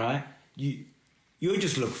 right? You'll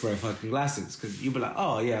just look for fucking glasses because you'll be like,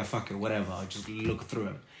 oh yeah, fuck it, whatever. I'll just look through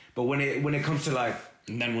them. But when it comes to like...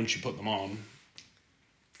 And then once you put them on...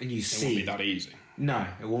 And you see... It won't be that easy. No,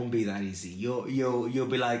 it won't be that easy. You'll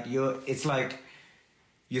be like... It's like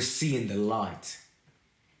you're seeing the light.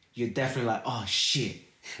 You're definitely like, oh shit,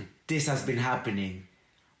 this has been happening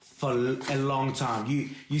for a long time.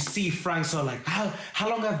 You see Frank sort of like, how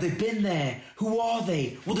long have they been there? Who are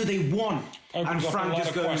they? What do they want? And Frank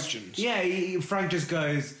just goes, questions. Yeah, Frank just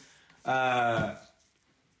goes, I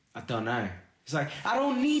don't know. It's like, I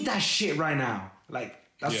don't need that shit right now. Like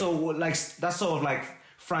that's sort of like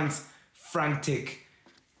Frank's frantic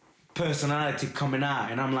personality coming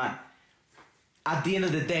out, and I'm like, at the end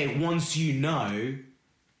of the day, once you know,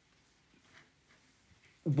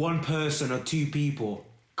 one person or two people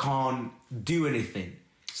can't do anything.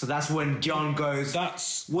 So that's when John goes,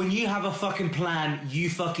 when you have a fucking plan, you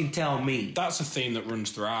fucking tell me. That's a theme that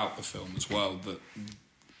runs throughout the film as well, that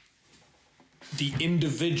the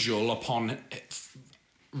individual, upon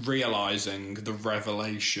realising the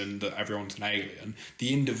revelation that everyone's an alien,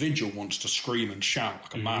 the individual wants to scream and shout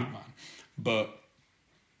like a madman. But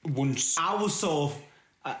once... I was sort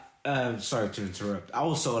of... sorry to interrupt. I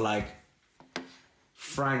was sort of like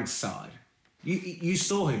Frank's side. You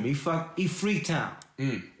saw him. He freaked out.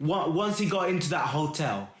 Once he got into that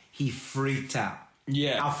hotel, he freaked out.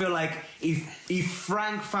 Yeah. I feel like if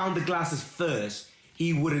Frank found the glasses first,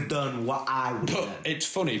 he would have done what I would have done. It's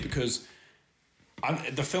funny because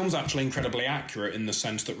the film's actually incredibly accurate in the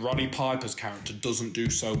sense that Roddy Piper's character doesn't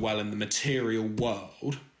do so well in the material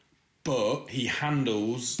world, but he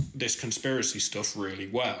handles this conspiracy stuff really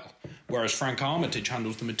well. Whereas Frank Armitage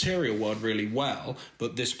handles the material world really well,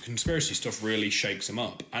 but this conspiracy stuff really shakes him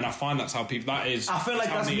up. And I find that's how people... I feel like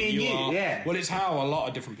that's me and you, yeah. Well, it's how a lot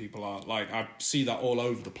of different people are. Like, I see that all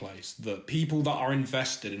over the place. That people that are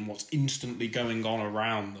invested in what's instantly going on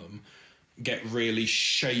around them get really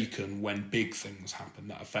shaken when big things happen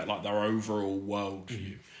that affect, like, their overall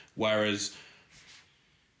worldview. Whereas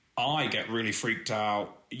I get really freaked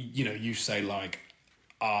out. You know, you say, like,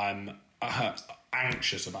 I'm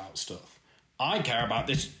anxious about stuff. I care about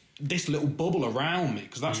this little bubble around me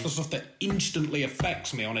because that's the stuff that instantly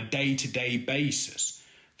affects me on a day-to-day basis.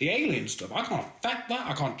 The alien stuff, I can't affect that.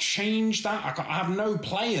 I can't change that. I have no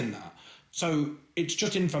play in that. So it's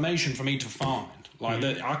just information for me to find. Like,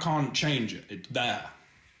 I can't change it. It's there,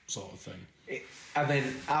 sort of thing. And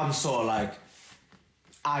then I'm sort of like,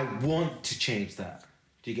 I want to change that.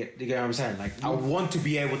 Do you get what I'm saying? Like, I want to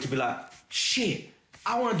be able to be like, shit,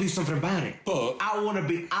 I want to do something about it. But I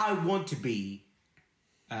want to be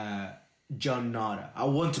John Nada. I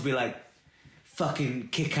want to be like fucking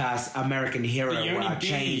kick-ass American hero where I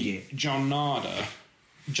change it. John Nada.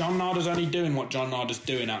 John Nada's only doing what John Nada's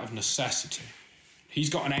doing out of necessity.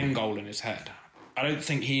 He's got an end goal in his head. I don't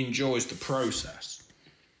think he enjoys the process.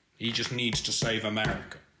 He just needs to save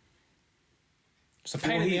America. It's a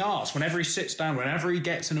pain in the arse. Whenever he sits down, whenever he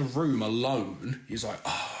gets in a room alone, he's like,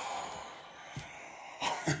 oh.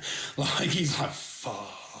 Like, he's like,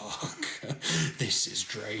 fuck, this is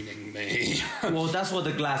draining me. Well, that's what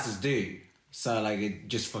the glasses do. So, like, it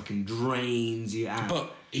just fucking drains you out.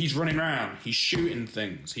 But he's running around. He's shooting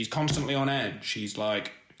things. He's constantly on edge. He's,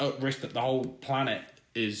 like, at risk that the whole planet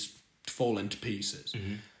is falling to pieces.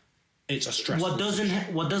 It's a stressful...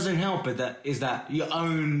 What doesn't help is that your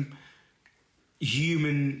own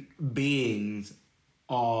human beings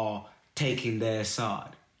are taking their side.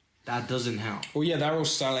 That doesn't help. Well, yeah, they're all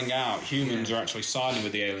selling out. Humans are actually siding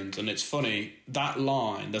with the aliens. And it's funny, that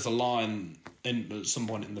line, there's a line at some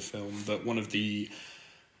point in the film that one of the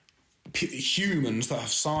humans that have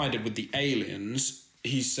sided with the aliens,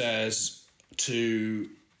 he says to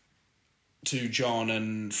to John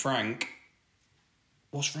and Frank,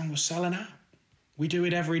 what's wrong with selling out? We do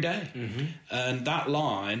it every day. Mm-hmm. And that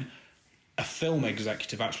line, a film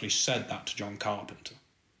executive actually said that to John Carpenter.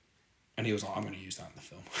 And he was like, I'm going to use that in the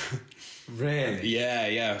film. Really?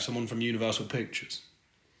 Yeah, someone from Universal Pictures.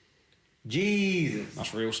 Jesus.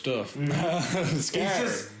 That's real stuff. Scary. It's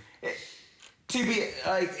just, to be,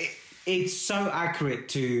 like, it's so accurate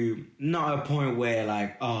to not a point where,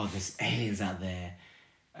 like, oh, there's aliens out there.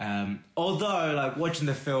 Although, like, watching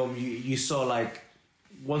the film, you saw, like,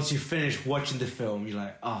 once you finish watching the film, you're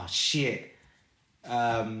like, oh, shit.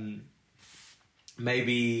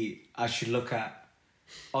 Maybe I should look at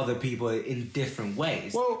other people in different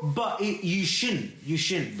ways. Well, but you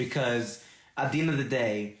shouldn't, because at the end of the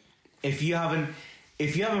day, if you haven't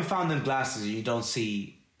found them glasses and you don't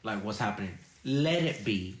see like what's happening, let it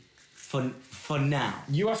be for now.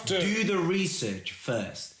 You have to do the research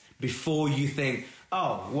first before you think,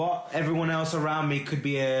 oh, what, everyone else around me could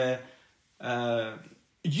be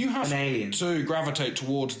you have an alien. to gravitate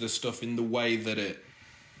towards this stuff in the way that it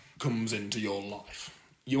comes into your life.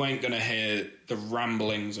 You ain't going to hear the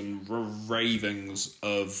ramblings and ravings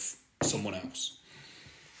of someone else.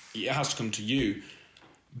 It has to come to you.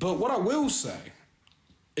 But what I will say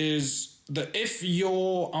is that if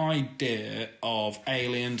your idea of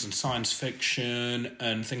aliens and science fiction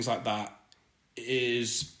and things like that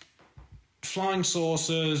is flying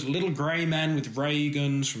saucers, little grey men with ray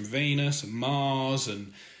guns from Venus and Mars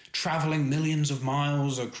and travelling millions of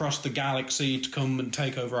miles across the galaxy to come and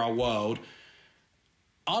take over our world,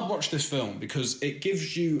 I'd watch this film because it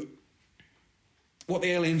gives you what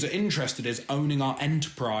the aliens are interested in, is owning our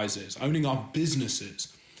enterprises, owning our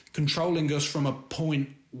businesses, controlling us from a point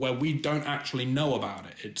where we don't actually know about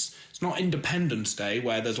it. It's not Independence Day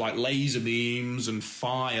where there's like laser beams and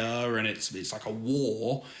fire and it's like a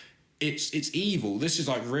war. It's evil. This is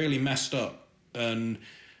like really messed up. And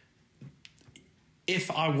if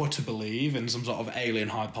I were to believe in some sort of alien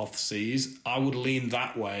hypotheses, I would lean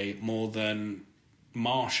that way more than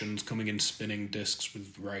Martians coming in spinning discs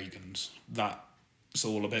with ray guns. That's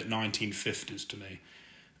all a bit 1950s to me.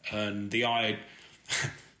 And the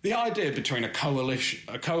idea between a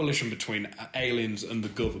coalition between aliens and the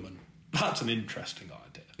government, that's an interesting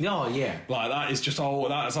idea. Oh, yeah. Like, that is just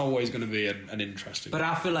that's always going to be an interesting. But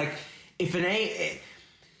I feel like if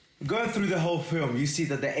going through the whole film, you see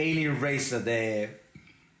that the alien race that they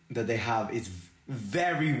have is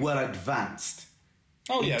very well advanced.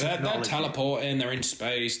 Oh yeah, they're teleporting, they're in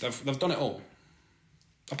space, they've done it all.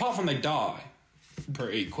 Apart from they die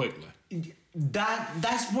pretty quickly.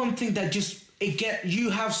 That's one thing that just you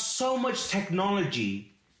have so much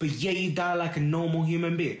technology, but yet you die like a normal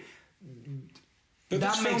human being. But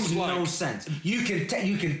that makes no sense. You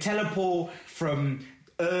can teleport from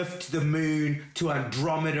Earth to the moon to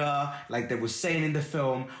Andromeda, like they were saying in the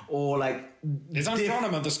film, or like is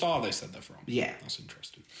Andromeda the star they said they're from? Yeah, that's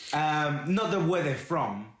interesting. Not the where they're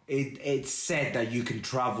from. It said that you can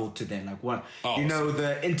travel to there, like what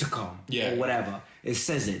the intercom or whatever. It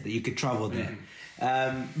says that you could travel there,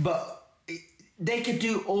 but they could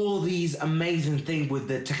do all these amazing things with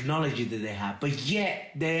the technology that they have, but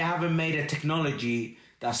yet they haven't made a technology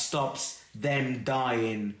that stops them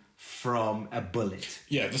dying from a bullet.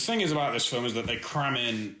 Yeah, the thing is about this film is that they cram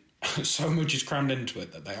in so much is crammed into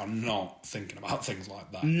it that they are not thinking about things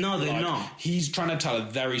like that. No, they're not. He's trying to tell a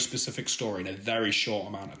very specific story in a very short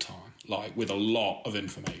amount of time, like with a lot of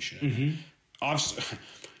information.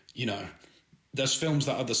 Mm-hmm. There's films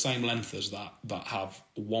that are the same length as that have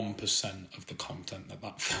 1% of the content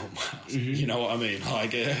that film has. Mm-hmm. You know what I mean?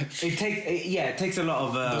 Like it takes a lot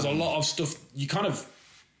of. There's a lot of stuff.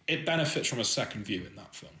 It benefits from a second view in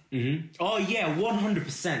that film. Mm-hmm. Oh yeah,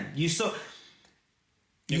 100%. You sort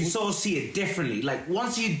of see it differently. Like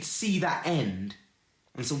once you see that end,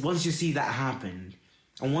 and so once you see that happen,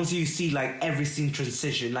 and once you see like every scene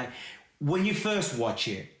transition, like when you first watch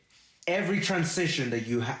it, every transition that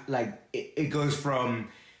you it goes from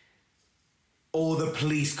all the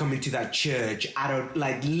police coming to that church out of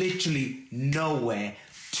like literally nowhere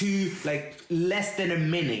to like less than a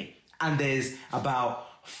minute, and there's about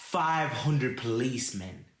 500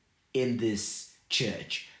 policemen in this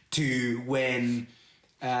church, to when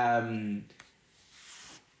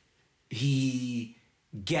he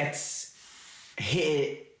gets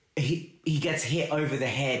hit. He gets hit over the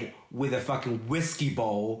head with a fucking whiskey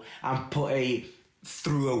bowl and put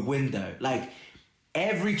through a window. Like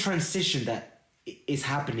every transition that is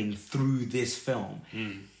happening through this film,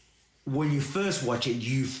 when you first watch it,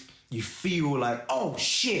 you feel like, oh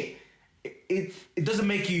shit. It doesn't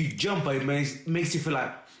make you jump, but it makes you feel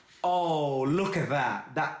like, oh, look at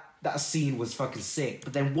that. that scene was fucking sick.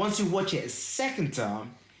 But then once you watch it a second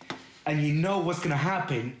time, and you know what's gonna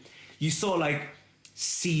happen, you sort of like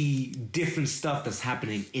see different stuff that's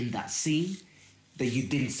happening in that scene that you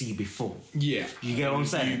didn't see before. Yeah. You get what I'm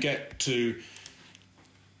saying? You get to...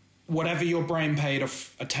 Whatever your brain paid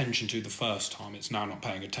attention to the first time, it's now not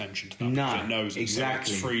paying attention to that. No, it knows it, exactly.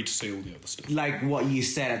 So it's free to see all the other stuff. Like what you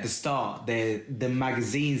said at the start, the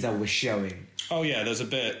magazines that were showing. Oh yeah, there's a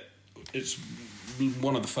bit... It's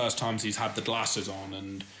one of the first times he's had the glasses on,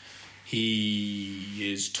 and he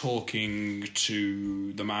is talking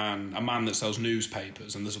to a man that sells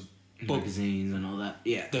newspapers, and there's a book... Magazines and all that,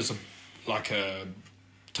 yeah. There's a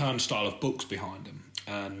turnstile of books behind him,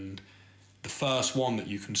 and... The first one that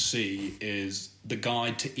you can see is the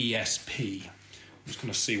guide to ESP. I'm just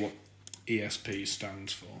going to see what ESP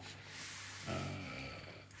stands for.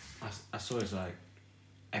 I saw it's like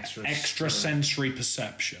extrasensory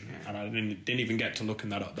perception, yeah. And I didn't even get to looking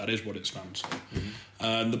that up. That is what it stands for.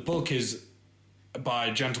 Mm-hmm. The book is by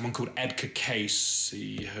a gentleman called Edgar Cayce,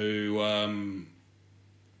 who,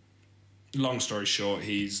 long story short,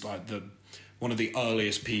 he's like one of the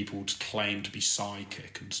earliest people to claim to be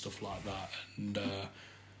psychic and stuff like that. And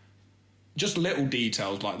just little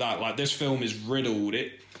details like that. Like, this film is riddled.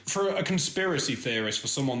 For a conspiracy theorist, for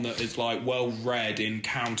someone that is, like, well-read in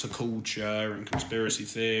counterculture and conspiracy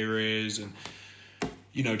theories and,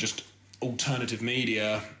 you know, just alternative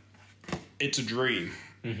media, it's a dream.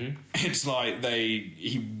 Mm-hmm. It's like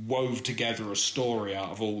he wove together a story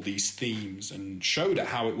out of all these themes and showed it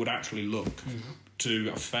how it would actually look. Mm-hmm.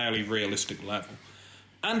 To a fairly realistic level,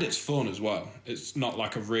 and it's fun as well. It's not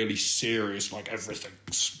like a really serious, like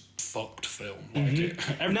everything's fucked film. Like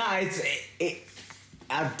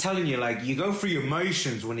I'm telling you, like, you go through your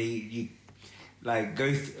emotions when you like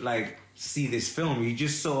see this film. You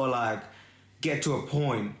just sort of like get to a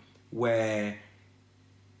point where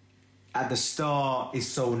at the start it's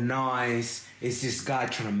so nice. It's this guy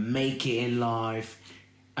trying to make it in life.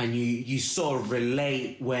 And you sort of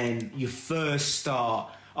relate when you first start.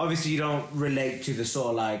 Obviously, you don't relate to the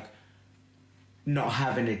sort of like not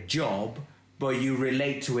having a job, but you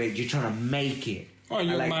relate to it. You're trying to make it. Oh, a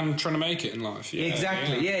young man trying to make it in life. Yeah,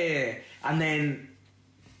 exactly. Yeah. And then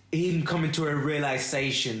him coming to a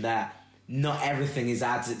realization that not everything is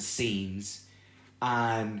as it seems,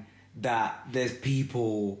 and that there's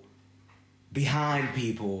people behind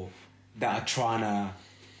people that are trying to.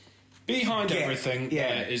 Behind everything,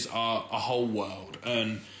 there is a whole world,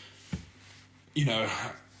 and you know,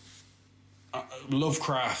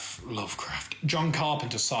 Lovecraft. John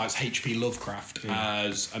Carpenter cites H.P. Lovecraft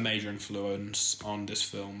as a major influence on this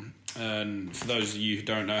film. And for those of you who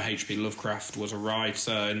don't know, H.P. Lovecraft was a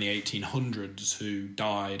writer in the 1800s who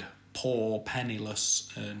died poor,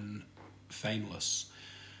 penniless, and fameless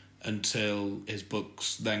until his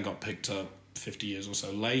books then got picked up 50 years or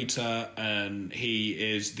so later, and he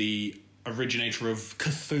is the originator of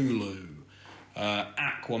Cthulhu.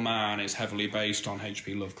 Aquaman is heavily based on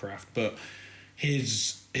H.P. Lovecraft, but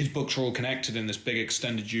his books are all connected in this big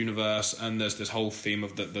extended universe, and there's this whole theme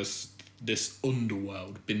of that there's this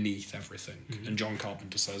underworld beneath everything. Mm-hmm. And John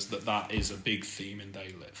Carpenter says that is a big theme in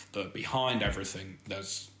They Live, that behind everything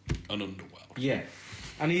there's an underworld. Yeah,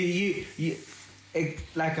 and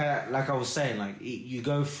like I was saying, like you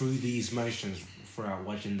go through these motions throughout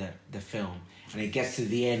watching the film, and it gets to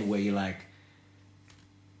the end where you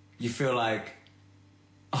feel like,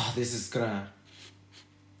 oh, this is gonna.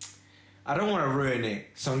 I don't want to ruin it,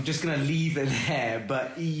 so I'm just gonna leave it there.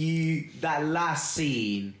 But that last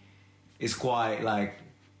scene is quite like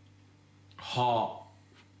heart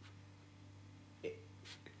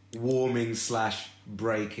warming /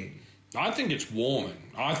 breaking. I think it's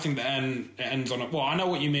warming. I think the end ends on a... Well, I know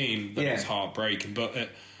what you mean, that it's heartbreaking, but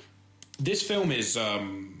this film is...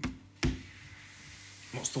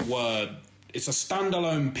 what's the word? It's a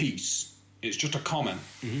standalone piece. It's just a comment.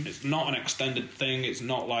 Mm-hmm. It's not an extended thing. It's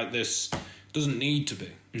not like this... It doesn't need to be.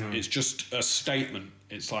 No. It's just a statement.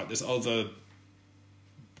 It's like this other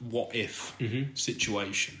what-if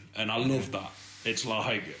situation. And I love that. It's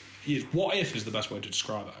like... What if is the best way to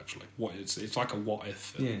describe it, actually. It's like a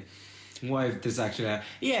what-if. Yeah. What if this actually...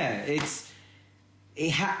 Yeah,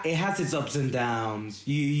 it has its ups and downs.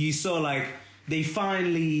 You saw, like, they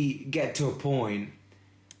finally get to a point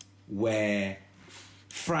where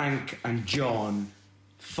Frank and John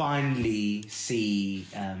finally see...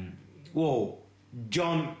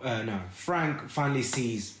 Frank finally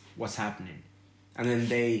sees what's happening.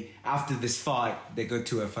 And then after this fight, they go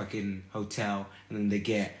to a fucking hotel, and then they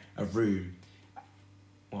get a room.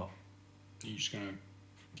 What? You're just going to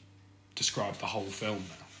describe the whole film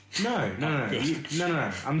now. No.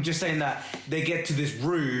 No. I'm just saying that they get to this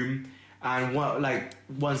room, and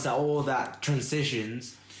once that all that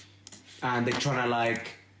transitions, and they're trying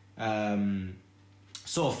to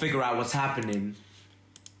sort of figure out what's happening.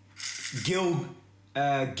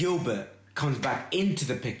 Gilbert comes back into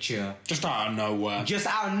the picture just out of nowhere. But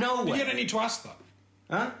you don't need to ask that.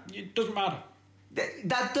 Huh? It doesn't matter.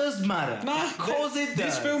 That does matter. Nah, of course it does.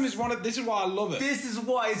 This film is this is why I love it. This is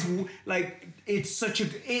why it's this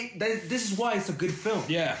is why it's a good film.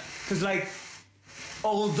 Yeah. Because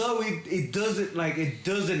although it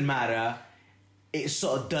doesn't matter, it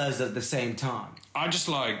sort of does at the same time. I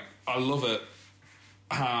love it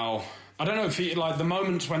how, I don't know if the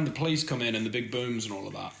moments when the police come in and the big booms and all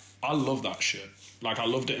of that, I love that shit. I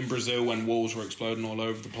loved it in Brazil when walls were exploding all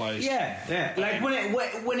over the place. Yeah.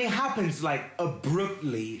 When it happens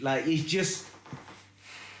abruptly,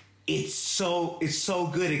 it's so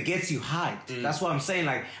good. It gets you hyped. That's what I'm saying.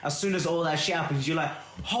 As soon as all that shit happens, you're like,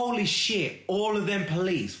 holy shit! All of them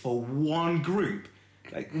police for one group.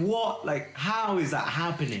 What? How is that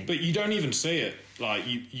happening? But you don't even see it.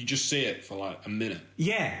 You just see it for a minute.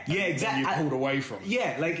 Yeah, exactly. You're pulled away from it.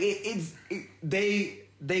 Yeah,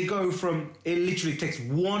 they go from, it literally takes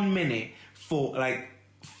 1 minute for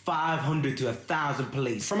 500 to 1,000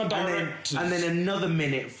 police. From a director's... And then another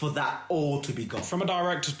minute for that all to be gone. From a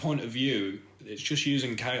director's point of view, it's just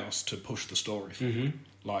using chaos to push the story forward.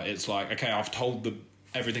 It's okay, I've told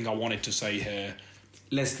everything I wanted to say here.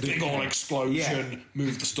 Let's do big old explosion,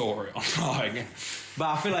 move the story on. But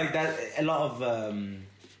I feel like that a lot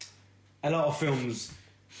of films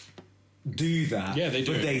do that. Yeah, they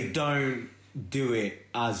do. But they don't do it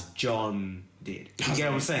as John did. You get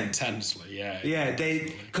what I'm saying? Intensely, yeah. Yeah,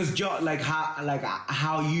 because John,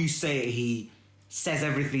 how you say it, he says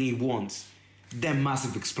everything he wants. Then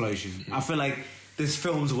massive explosion. I feel like there's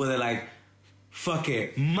films where they're fuck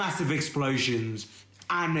it, massive explosions,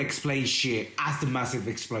 and explain shit as the massive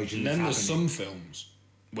explosion. And then there's some films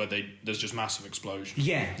where there's just massive explosions.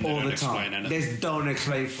 Yeah, all the time. Don't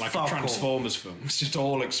explain like a Transformers film. It's just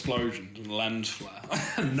all explosions and lens flare.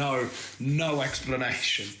 no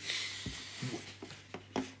explanation.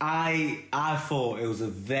 I thought it was a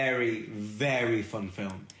very, very fun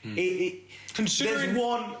film. Considering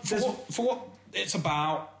for what it's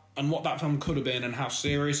about and what that film could have been and how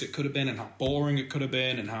serious it could have been and how boring it could have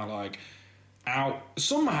been and how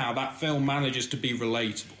somehow that film manages to be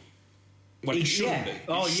relatable. Well, it shouldn't be.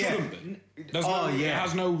 It shouldn't be. It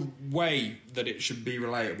has no way that it should be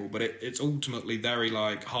relatable, but it's ultimately very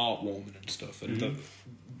heartwarming and stuff. And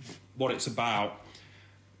what it's about,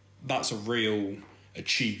 that's a real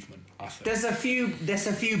achievement, I think. There's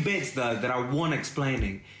a few bits though that I want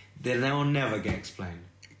explaining that they'll never get explained.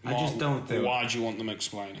 I just don't think. Why do you want them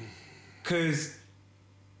explaining? Because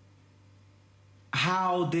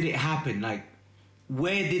how did it happen?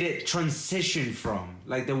 Where did it transition from?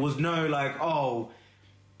 There was no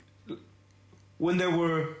when they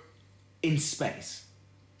were in space,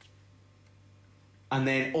 and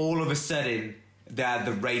then all of a sudden they're at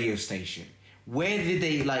the radio station. Where did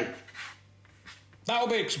they That'll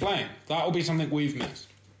be explained. That'll be something we've missed.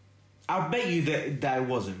 I'll bet you that it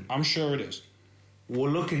wasn't. I'm sure it is.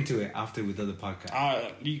 We'll look into it after we do the podcast.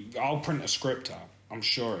 I'll print a script out. I'm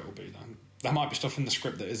sure it will be then. There might be stuff in the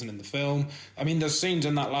script that isn't in the film. I mean, there's scenes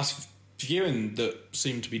in that last viewing that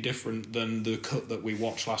seem to be different than the cut that we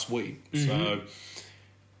watched last week. So,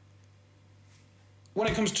 when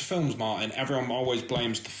it comes to films, Martin, everyone always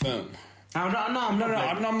blames the film. I'm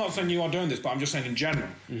not saying you are doing this, but I'm just saying in general.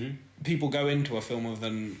 People go into a film with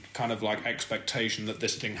an kind of expectation that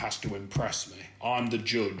this thing has to impress me. I'm the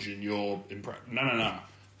judge and you're impressed. No.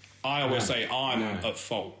 I always say I'm at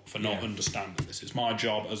fault for not understanding this. It's my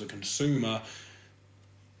job as a consumer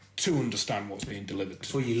to understand what's being delivered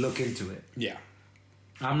to me. So you look into it. Yeah.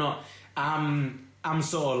 I'm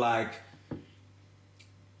sort of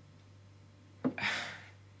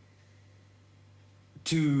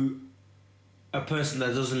to a person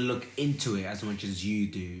that doesn't look into it as much as you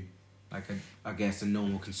do, I guess a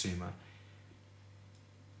normal consumer.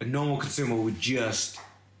 A normal consumer would just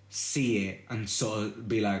see it and sort of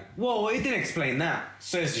be like, whoa, it didn't explain that,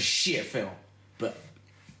 so it's a shit film.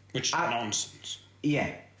 Which is nonsense.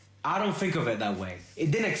 Yeah. I don't think of it that way.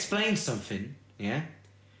 It didn't explain something, yeah?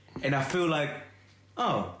 And I feel I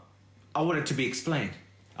want it to be explained.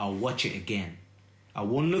 I'll watch it again. I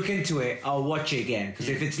won't look into it, I'll watch it again. Because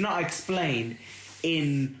if it's not explained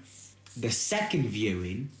in the second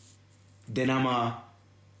viewing, then I'll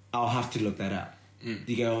have to look that up. Do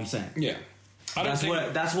you get what I'm saying? Yeah. That's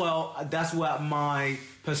where my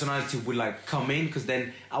personality would come in, because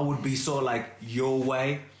then I would be sort of your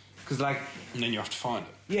way. Because and then you have to find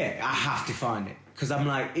it. Yeah, I have to find it because I'm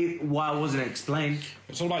like, why wasn't it explained?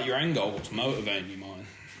 It's all about your end goal, what's motivating you, man.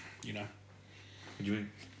 You know. What do you mean?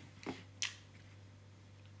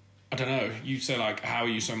 I don't know. You say like, how are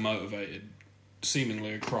you so motivated?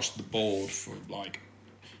 Seemingly across the board for like,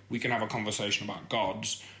 we can have a conversation about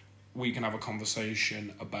gods. We can have a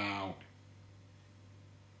conversation about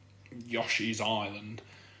Yoshi's Island.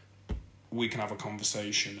 We can have a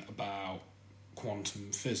conversation about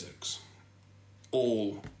quantum physics.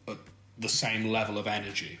 All at the same level of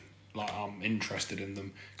energy. Like, I'm interested in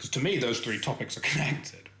them. Because to me, those three topics are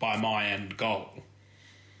connected by my end goal.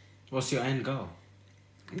 What's your end goal?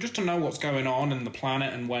 Just to know what's going on in the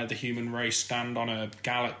planet and where the human race stand on a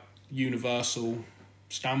universal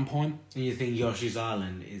standpoint. And you think Yoshi's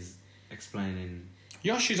Island is explaining...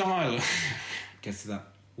 Yoshi's Island... Gets to that...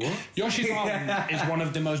 What? Yoshi's Island is one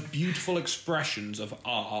of the most beautiful expressions of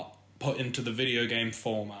art put into the video game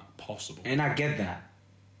format possible. And I get that.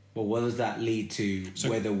 But what does that lead to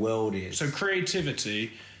where the world is? So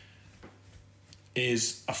creativity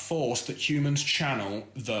is a force that humans channel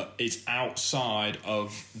that is outside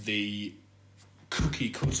of the cookie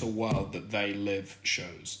cutter world that they live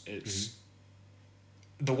shows. It's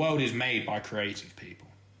the world is made by creative people.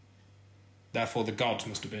 Therefore the gods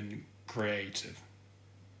must have been creative.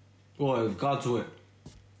 Well,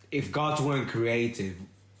 if gods weren't creative,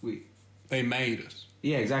 they made us.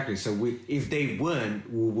 Yeah, exactly. So if they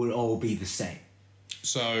weren't, we would all be the same.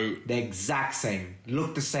 So the exact same,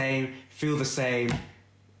 look the same, feel the same,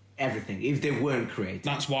 everything. If they weren't creative,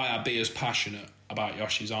 that's why I'd be as passionate about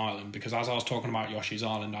Yoshi's Island, because as I was talking about Yoshi's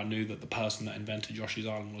Island, I knew that the person that invented Yoshi's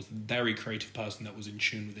Island was a very creative person that was in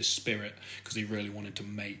tune with his spirit, because he really wanted to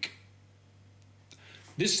make.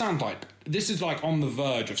 This is like on the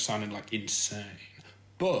verge of sounding like insane,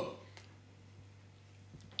 but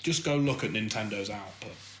just go look at Nintendo's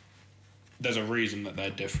output. There's a reason that they're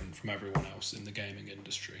different from everyone else in the gaming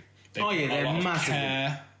industry. They're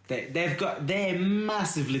massively. They're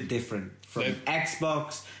massively different from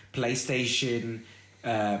Xbox, PlayStation,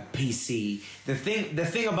 PC. The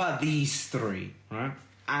thing about these three, right?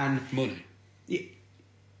 And money. Yeah,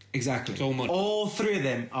 exactly. It's all money. All three of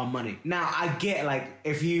them are money. Now I get like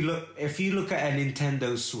if you look at a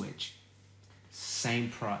Nintendo Switch, same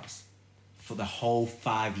price. For the whole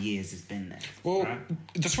 5 years it's been there. Well, right?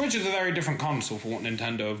 The Switch is a very different console for what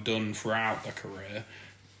Nintendo have done throughout their career.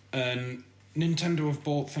 And Nintendo have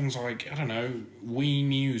bought things like, I don't know, Wii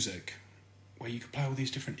Music, where you could play all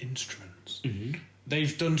these different instruments. Mm-hmm.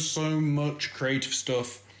 They've done so much creative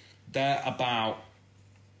stuff. They're about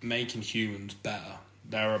making humans better.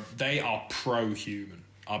 They are pro-human.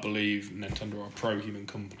 I believe Nintendo are a pro-human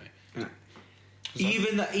company. Yeah.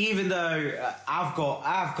 Even though I've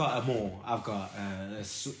got a more. I've got a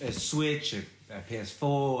Switch, a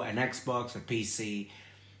PS4, an Xbox, a PC,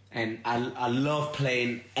 and I love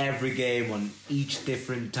playing every game on each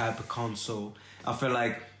different type of console. I feel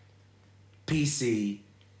like PC,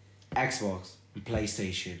 Xbox, and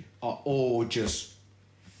PlayStation are all just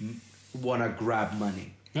want to grab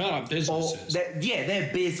money. They're like businesses. They're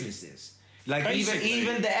businesses. Like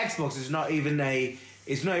even the Xbox is not even a.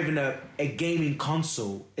 It's not even a gaming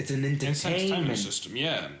console. It's an entertainment system.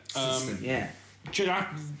 Yeah. Yeah.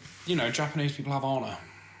 Japanese people have honor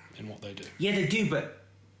in what they do. Yeah, they do. But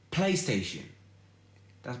PlayStation,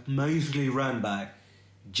 that's mostly run by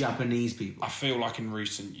Japanese people. I feel like in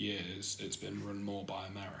recent years it's been run more by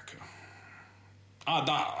America.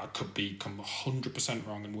 That could become 100%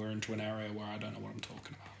 wrong, and we're into an area where I don't know what I'm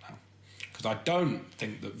talking about now. Because I don't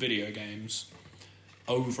think that video games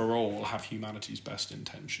overall have humanity's best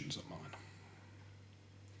intentions at mind.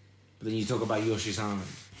 But then you talk about Yoshi's Island.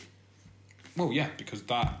 Well, yeah, because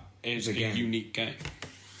that is a unique game.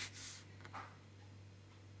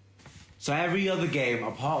 So every other game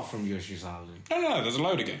apart from Yoshi's Island? No, there's a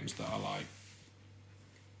load of games that are like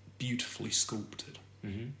beautifully sculpted.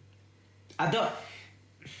 Mm-hmm. I don't.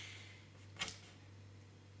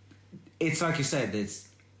 It's like you said.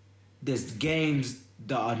 There's games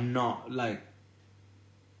that are not like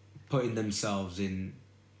putting themselves in.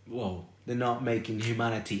 Well, they're not making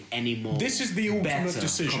humanity anymore. This is the ultimate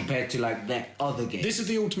decision compared to like that other game. This is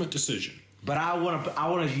the ultimate decision. But I want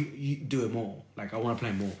to do it more. Like I want to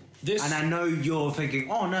play more. And I know you're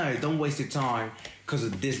thinking, oh no, don't waste your time because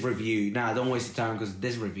of this review. Nah, don't waste your time because of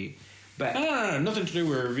this review. But no, nothing to do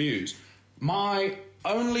with reviews. My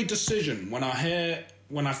only decision when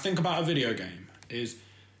I think about a video game is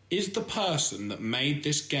the person that made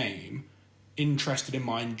this game interested in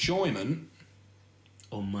my enjoyment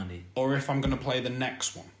or money, or if I'm going to play the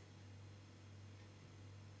next one.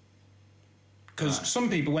 Because some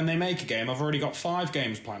people, when they make a game, I've already got 5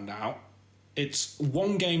 games planned out. it's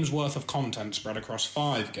one game's worth of content spread across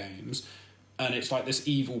 5 games, and it's like this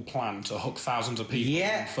evil plan to hook thousands of people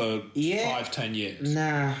in for 5-10 years.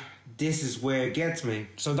 Nah, this is where it gets me.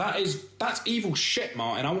 So that's evil shit,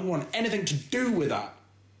 Martin. I wouldn't want anything to do with that.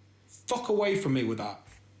 Fuck away from me with that.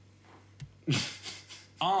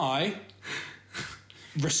 I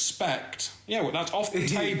respect... Yeah, well, that's off the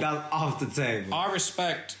table. That's off the table. I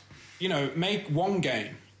respect, make one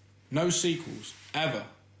game. No sequels, ever.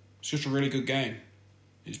 It's just a really good game.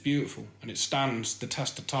 It's beautiful, and it stands the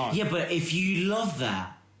test of time. Yeah, but if you love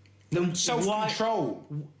that... then self-control.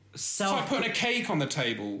 It's like putting a cake on the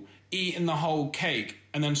table, eating the whole cake,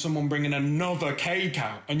 and then someone bringing another cake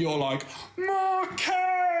out, and you're like, more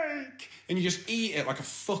cake! And you just eat it like a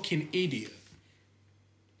fucking idiot.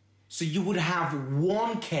 So you would have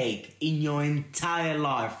one cake in your entire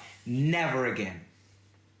life, never again.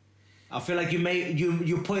 I feel like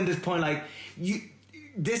you're putting this point like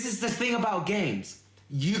this is the thing about games.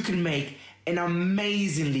 You can make an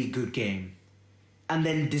amazingly good game, and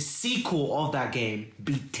then the sequel of that game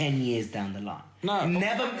be 10 years down the line. No,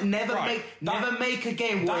 never make a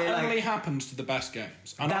game where that only happens to the best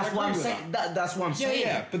games. And that's what I'm saying. That's what I'm saying.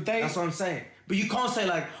 Yeah, but that's what I'm saying. But you can't say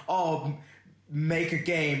like, oh, make a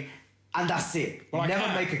game and that's it. Well,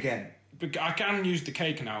 never make again. I can use the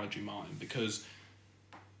cake analogy, Martin, because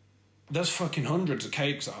there's fucking hundreds of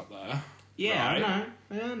cakes out there. Yeah, right?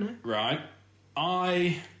 I know. Right.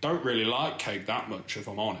 I don't really like cake that much, if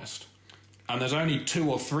I'm honest. And there's only 2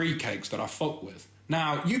 or 3 cakes that I fuck with.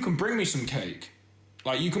 Now, you can bring me some cake.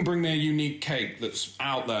 Like, you can bring me a unique cake that's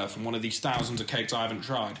out there from one of these thousands of cakes I haven't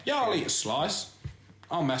tried. Yeah, I'll eat a slice.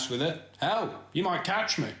 I'll mess with it. Hell, you might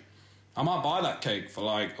catch me. I might buy that cake for,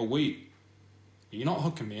 like, a week. You're not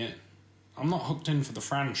hooking me in. I'm not hooked in for the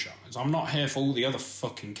franchise. I'm not here for all the other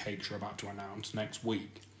fucking cakes you're about to announce next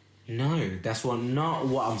week. No, that's not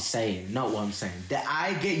what I'm saying. Not what I'm saying.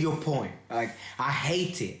 I get your point. Like, I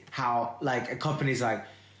hate it how, like, a company's like,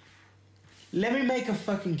 let me make a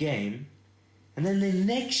fucking game, and then the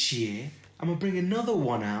next year, I'm going to bring another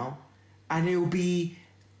one out, and it'll be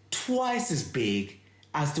twice as big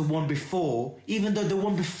as the one before, even though the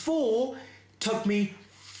one before took me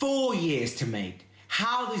 4 years to make.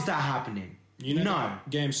 How is that happening? You know the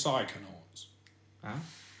game Psychonauts? Huh?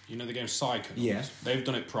 You know the game Psychonauts? Yeah. They've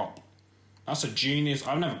done it prop. That's a genius.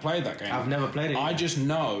 I've never played that game. I've never played it. I just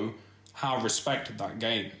know how respected that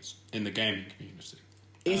game is in the gaming community.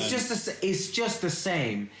 It's just the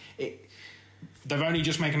same. They're only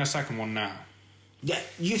just making a second one now. Yeah,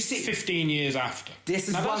 you see, 15 years after. This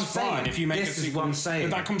is now, what I'm that's fine saying. if you make this a sequel. Is what I'm saying.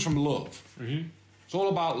 But that comes from love. Mm-hmm. It's all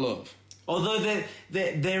about love. Although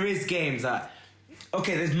there is games that,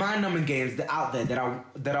 okay, there's mind-numbing games out there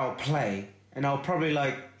that I'll play, and I'll probably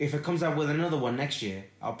like, if it comes out with another one next year,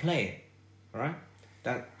 I'll play it. All right?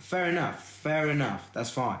 Fair enough.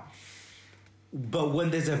 That's fine. But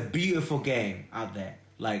when there's a beautiful game out there,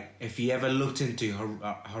 like if you ever looked into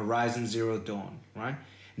Horizon Zero Dawn, right?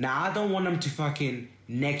 Now I don't want them to fucking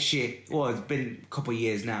next year. Well, it's been a couple of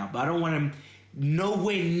years now, but I don't want them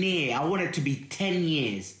nowhere near. I want it to be 10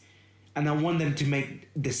 years, and I want them to make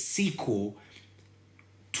the sequel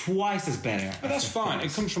twice as better. But that's fine.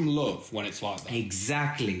 It comes from love when it's like that.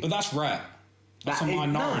 Exactly. But that's rare. That's a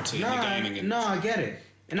minority in the gaming industry. No, I get it.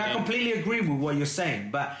 And I completely agree with what you're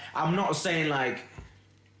saying. But I'm not saying, like,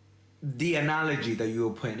 the analogy that you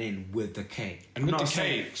were putting in with the cake. And with the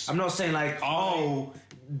cakes. I'm not saying, like,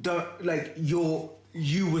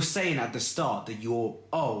 you were saying at the start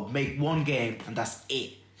that make one game and that's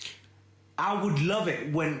it. I would love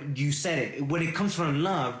it when you said it. When it comes from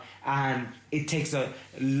love and it takes a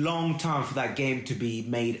long time for that game to be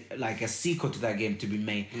made, like a sequel to that game to be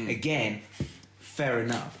made again, fair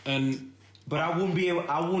enough. But I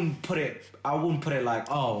wouldn't put it like,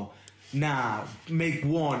 oh, nah, make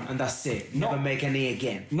one and that's it. Never make any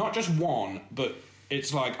again. Not just one, but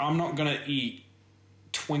it's like, I'm not going to eat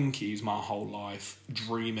Twinkies my whole life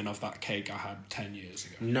dreaming of that cake I had 10 years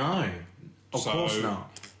ago. No, of course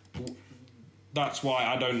not. That's why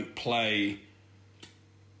I don't play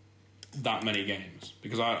that many games,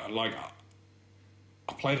 because I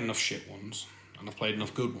played enough shit ones and I've played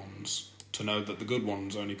enough good ones to know that the good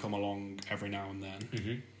ones only come along every now and then.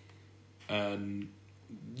 Mm-hmm. And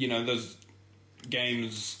there's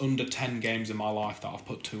games, under 10 games in my life that I've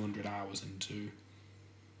put 200 hours into,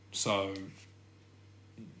 so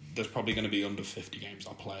there's probably going to be under 50 games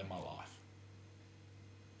I play in my life.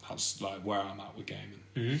 That's like where I'm at with gaming.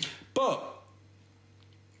 Mm-hmm. But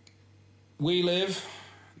we live,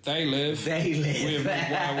 they live. We're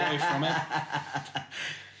away from it.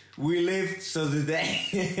 We live, so do they.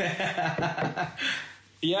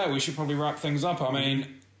 Yeah, we should probably wrap things up. I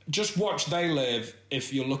mean, just watch They Live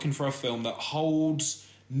if you're looking for a film that holds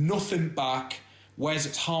nothing back, wears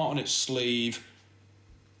its heart on its sleeve,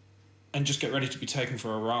 and just get ready to be taken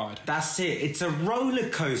for a ride. That's it. It's a roller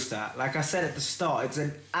coaster. Like I said at the start, it's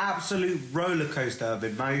an absolute roller coaster of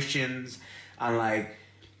emotions and like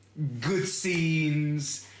good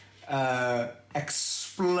scenes,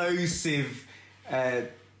 explosive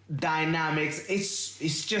dynamics.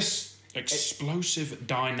 It's just explosive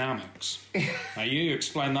dynamics. Now you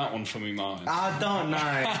explain that one for me, Martin. I don't know.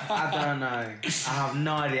 I have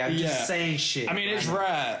no idea. I'm just saying shit. I mean, it's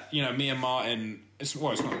rare. You know, me and Martin. It's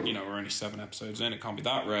not. You know, we're only 7 episodes in. It can't be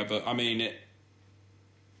that rare. But I mean,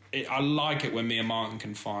 I like it when me and Martin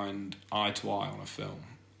can find eye to eye on a film.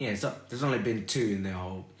 Yeah, so there's only been 2 in the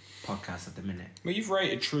whole podcast at the minute. Well, you've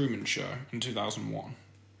rated Truman Show in 2001.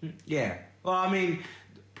 Yeah. Well, I mean,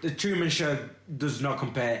 the Truman Show does not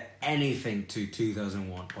compare anything to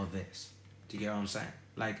 2001 or this. Do you get what I'm saying?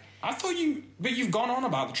 Like, I thought but you've gone on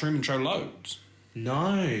about the Truman Show loads.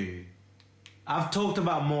 No. I've talked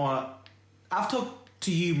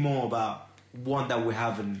to you more about one that we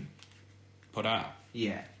haven't put out.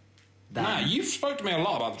 Yeah. Nah, you've spoke to me a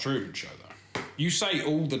lot about the Truman Show, though. You say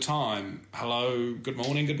all the time, hello, good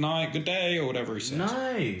morning, good night, good day, or whatever he says.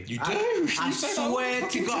 No. You do? I swear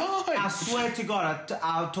to God. I swear to God,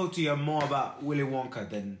 I'll talk to you more about Willy Wonka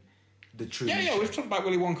than the Truman Show. Yeah, we've talked about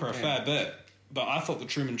Willy Wonka a fair bit. But I thought the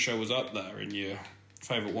Truman Show was up there in your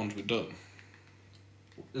favourite ones we've done.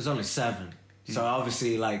 There's only 7. So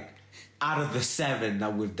obviously, like, out of the 7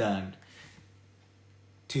 that we've done,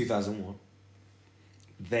 2001,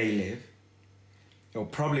 They Live, it'll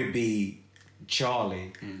probably be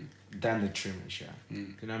Charlie than the Truman Show.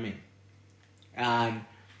 You know what I mean? And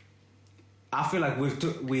I feel like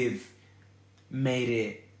we've made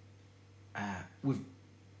it. We've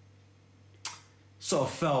sort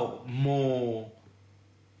of felt more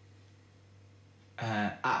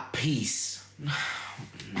at peace. Nah,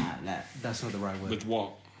 that's not the right word. With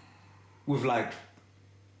what? We've like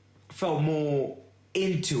felt more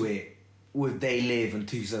into it with They Live in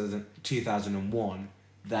 2001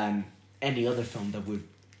 than any other film that we've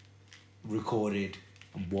recorded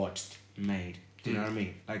and watched and made. Do you know what I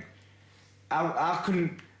mean? Like, I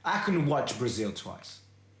couldn't watch Brazil twice.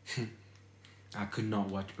 I could not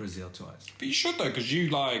watch Brazil twice. But you should though, because you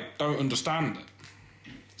like don't understand it.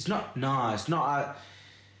 It's not. No, it's not.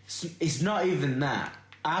 It's not even that.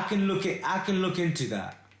 I can look into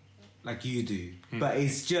that, like you do. But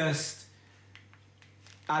it's just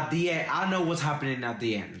at the end. I know what's happening at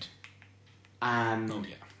the end, and Oh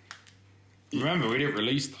yeah. Remember, we didn't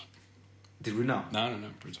release that. Did we not? No.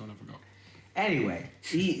 Pretend I forgot. Anyway,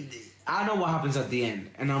 I know what happens at the end,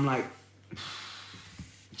 and I'm like,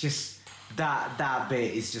 just that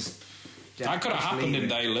bit is just that could have happened in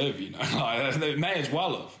They Live, you know. Like, it may as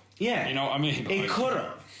well have. Yeah, you know what I mean. It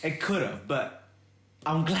could have, but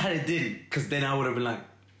I'm glad it didn't, because then I would have been like,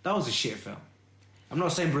 that was a shit film. I'm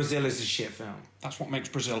not saying Brazil is a shit film. That's what makes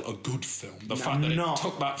Brazil a good film. The fact that it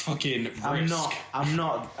took that fucking risk. I'm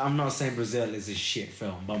not saying Brazil is a shit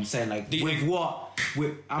film, but I'm saying like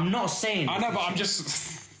I'm not saying. I know, but I'm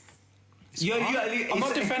just. I'm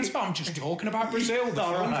not defensive. I'm just talking about Brazil, the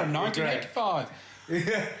film from 1985.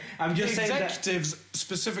 I'm just saying the executives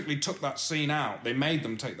specifically took that scene out. They made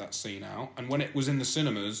them take that scene out, and when it was in the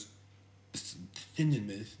cinemas,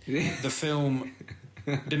 the film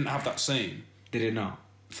didn't have that scene. Did it not?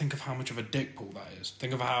 Think of how much of a dick pull that is.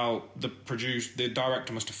 Think of how the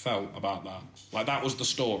director must have felt about that. Like, that was the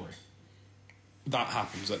story. That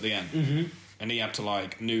happens at the end. And he had to,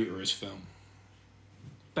 like, neuter his film.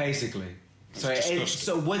 Basically. So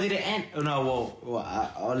where did it end? Oh, no, well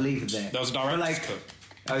I'll leave it there. That was a director's cut.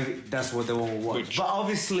 That's what the one was. But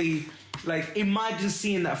obviously, like, imagine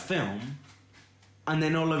seeing that film and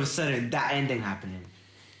then all of a sudden that ending happening.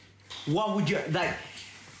 What would you... Like,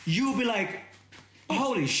 you'll be like...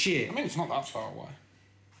 Holy shit. I mean, it's not that far away.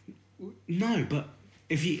 No, but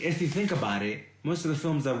if you think about it, most of the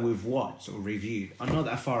films that we've watched or reviewed are not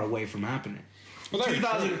that far away from happening. Well,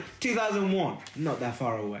 2001, not that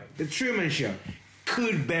far away. The Truman Show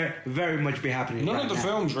could very much be happening. None of the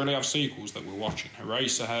films really have sequels that we're watching.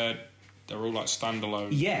 Eraserhead, they're all like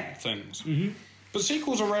standalone things. But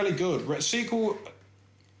sequels are really good. What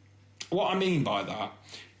I mean by that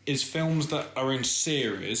is films that are in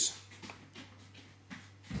series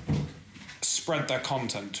spread their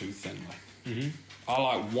content too thinly. I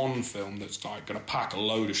like one film that's like going to pack a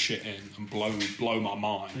load of shit in and blow my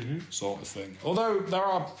mind, sort of thing. Although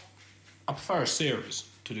I prefer a series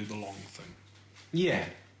to do the long thing. Yeah,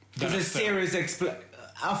 because a series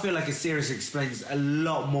I feel like a series explains a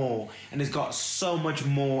lot more, and it's got so much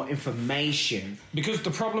more information. Because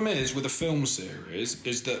the problem is with a film series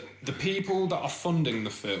is that the people that are funding the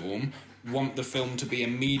film want the film to be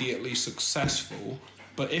immediately successful,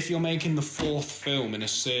 but if you're making the fourth film in a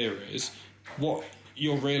series, what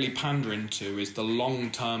you're really pandering to is the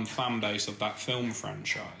long-term fan base of that film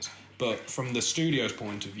franchise. But from the studio's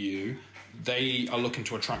point of view, they are looking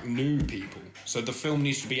to attract new people. So the film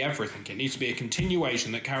needs to be everything. It needs to be a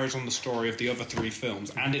continuation that carries on the story of the other three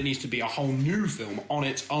films, and it needs to be a whole new film on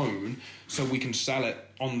its own so we can sell it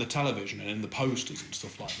on the television and in the posters and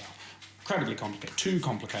stuff like that. Incredibly complicated. Too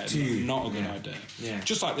complicated. Not a good idea. Yeah.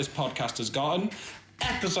 Just like this podcast has gotten.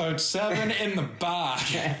 Episode 7 in the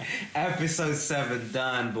bag. Episode 7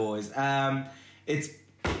 done, boys. It's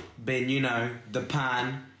been, you know, The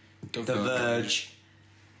Pan, The Verge.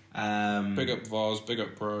 Big up Voz, big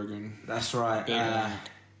up Brogan. That's right. Big up.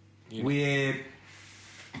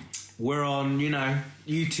 We're on, you know,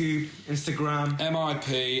 YouTube, Instagram.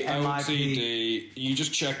 MIP, LTD. You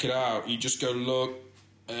just check it out. You just go look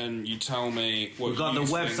and you tell me what We've got you the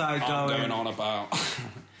think website I'm going. going on about.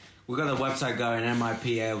 We've got the website going,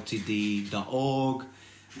 mipltd.org.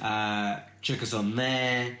 Check us on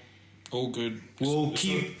there. All good.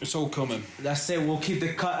 It's all coming. That's it. We'll keep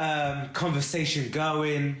the conversation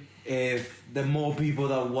going. If the more people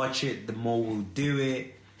that watch it, the more we'll do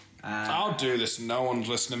it. I'll do this. No one's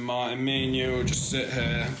listening, Martin. Me and you will just sit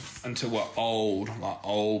here until we're old, like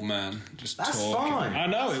old men, just That's talking. fine. I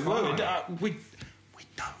know That's it fine. will.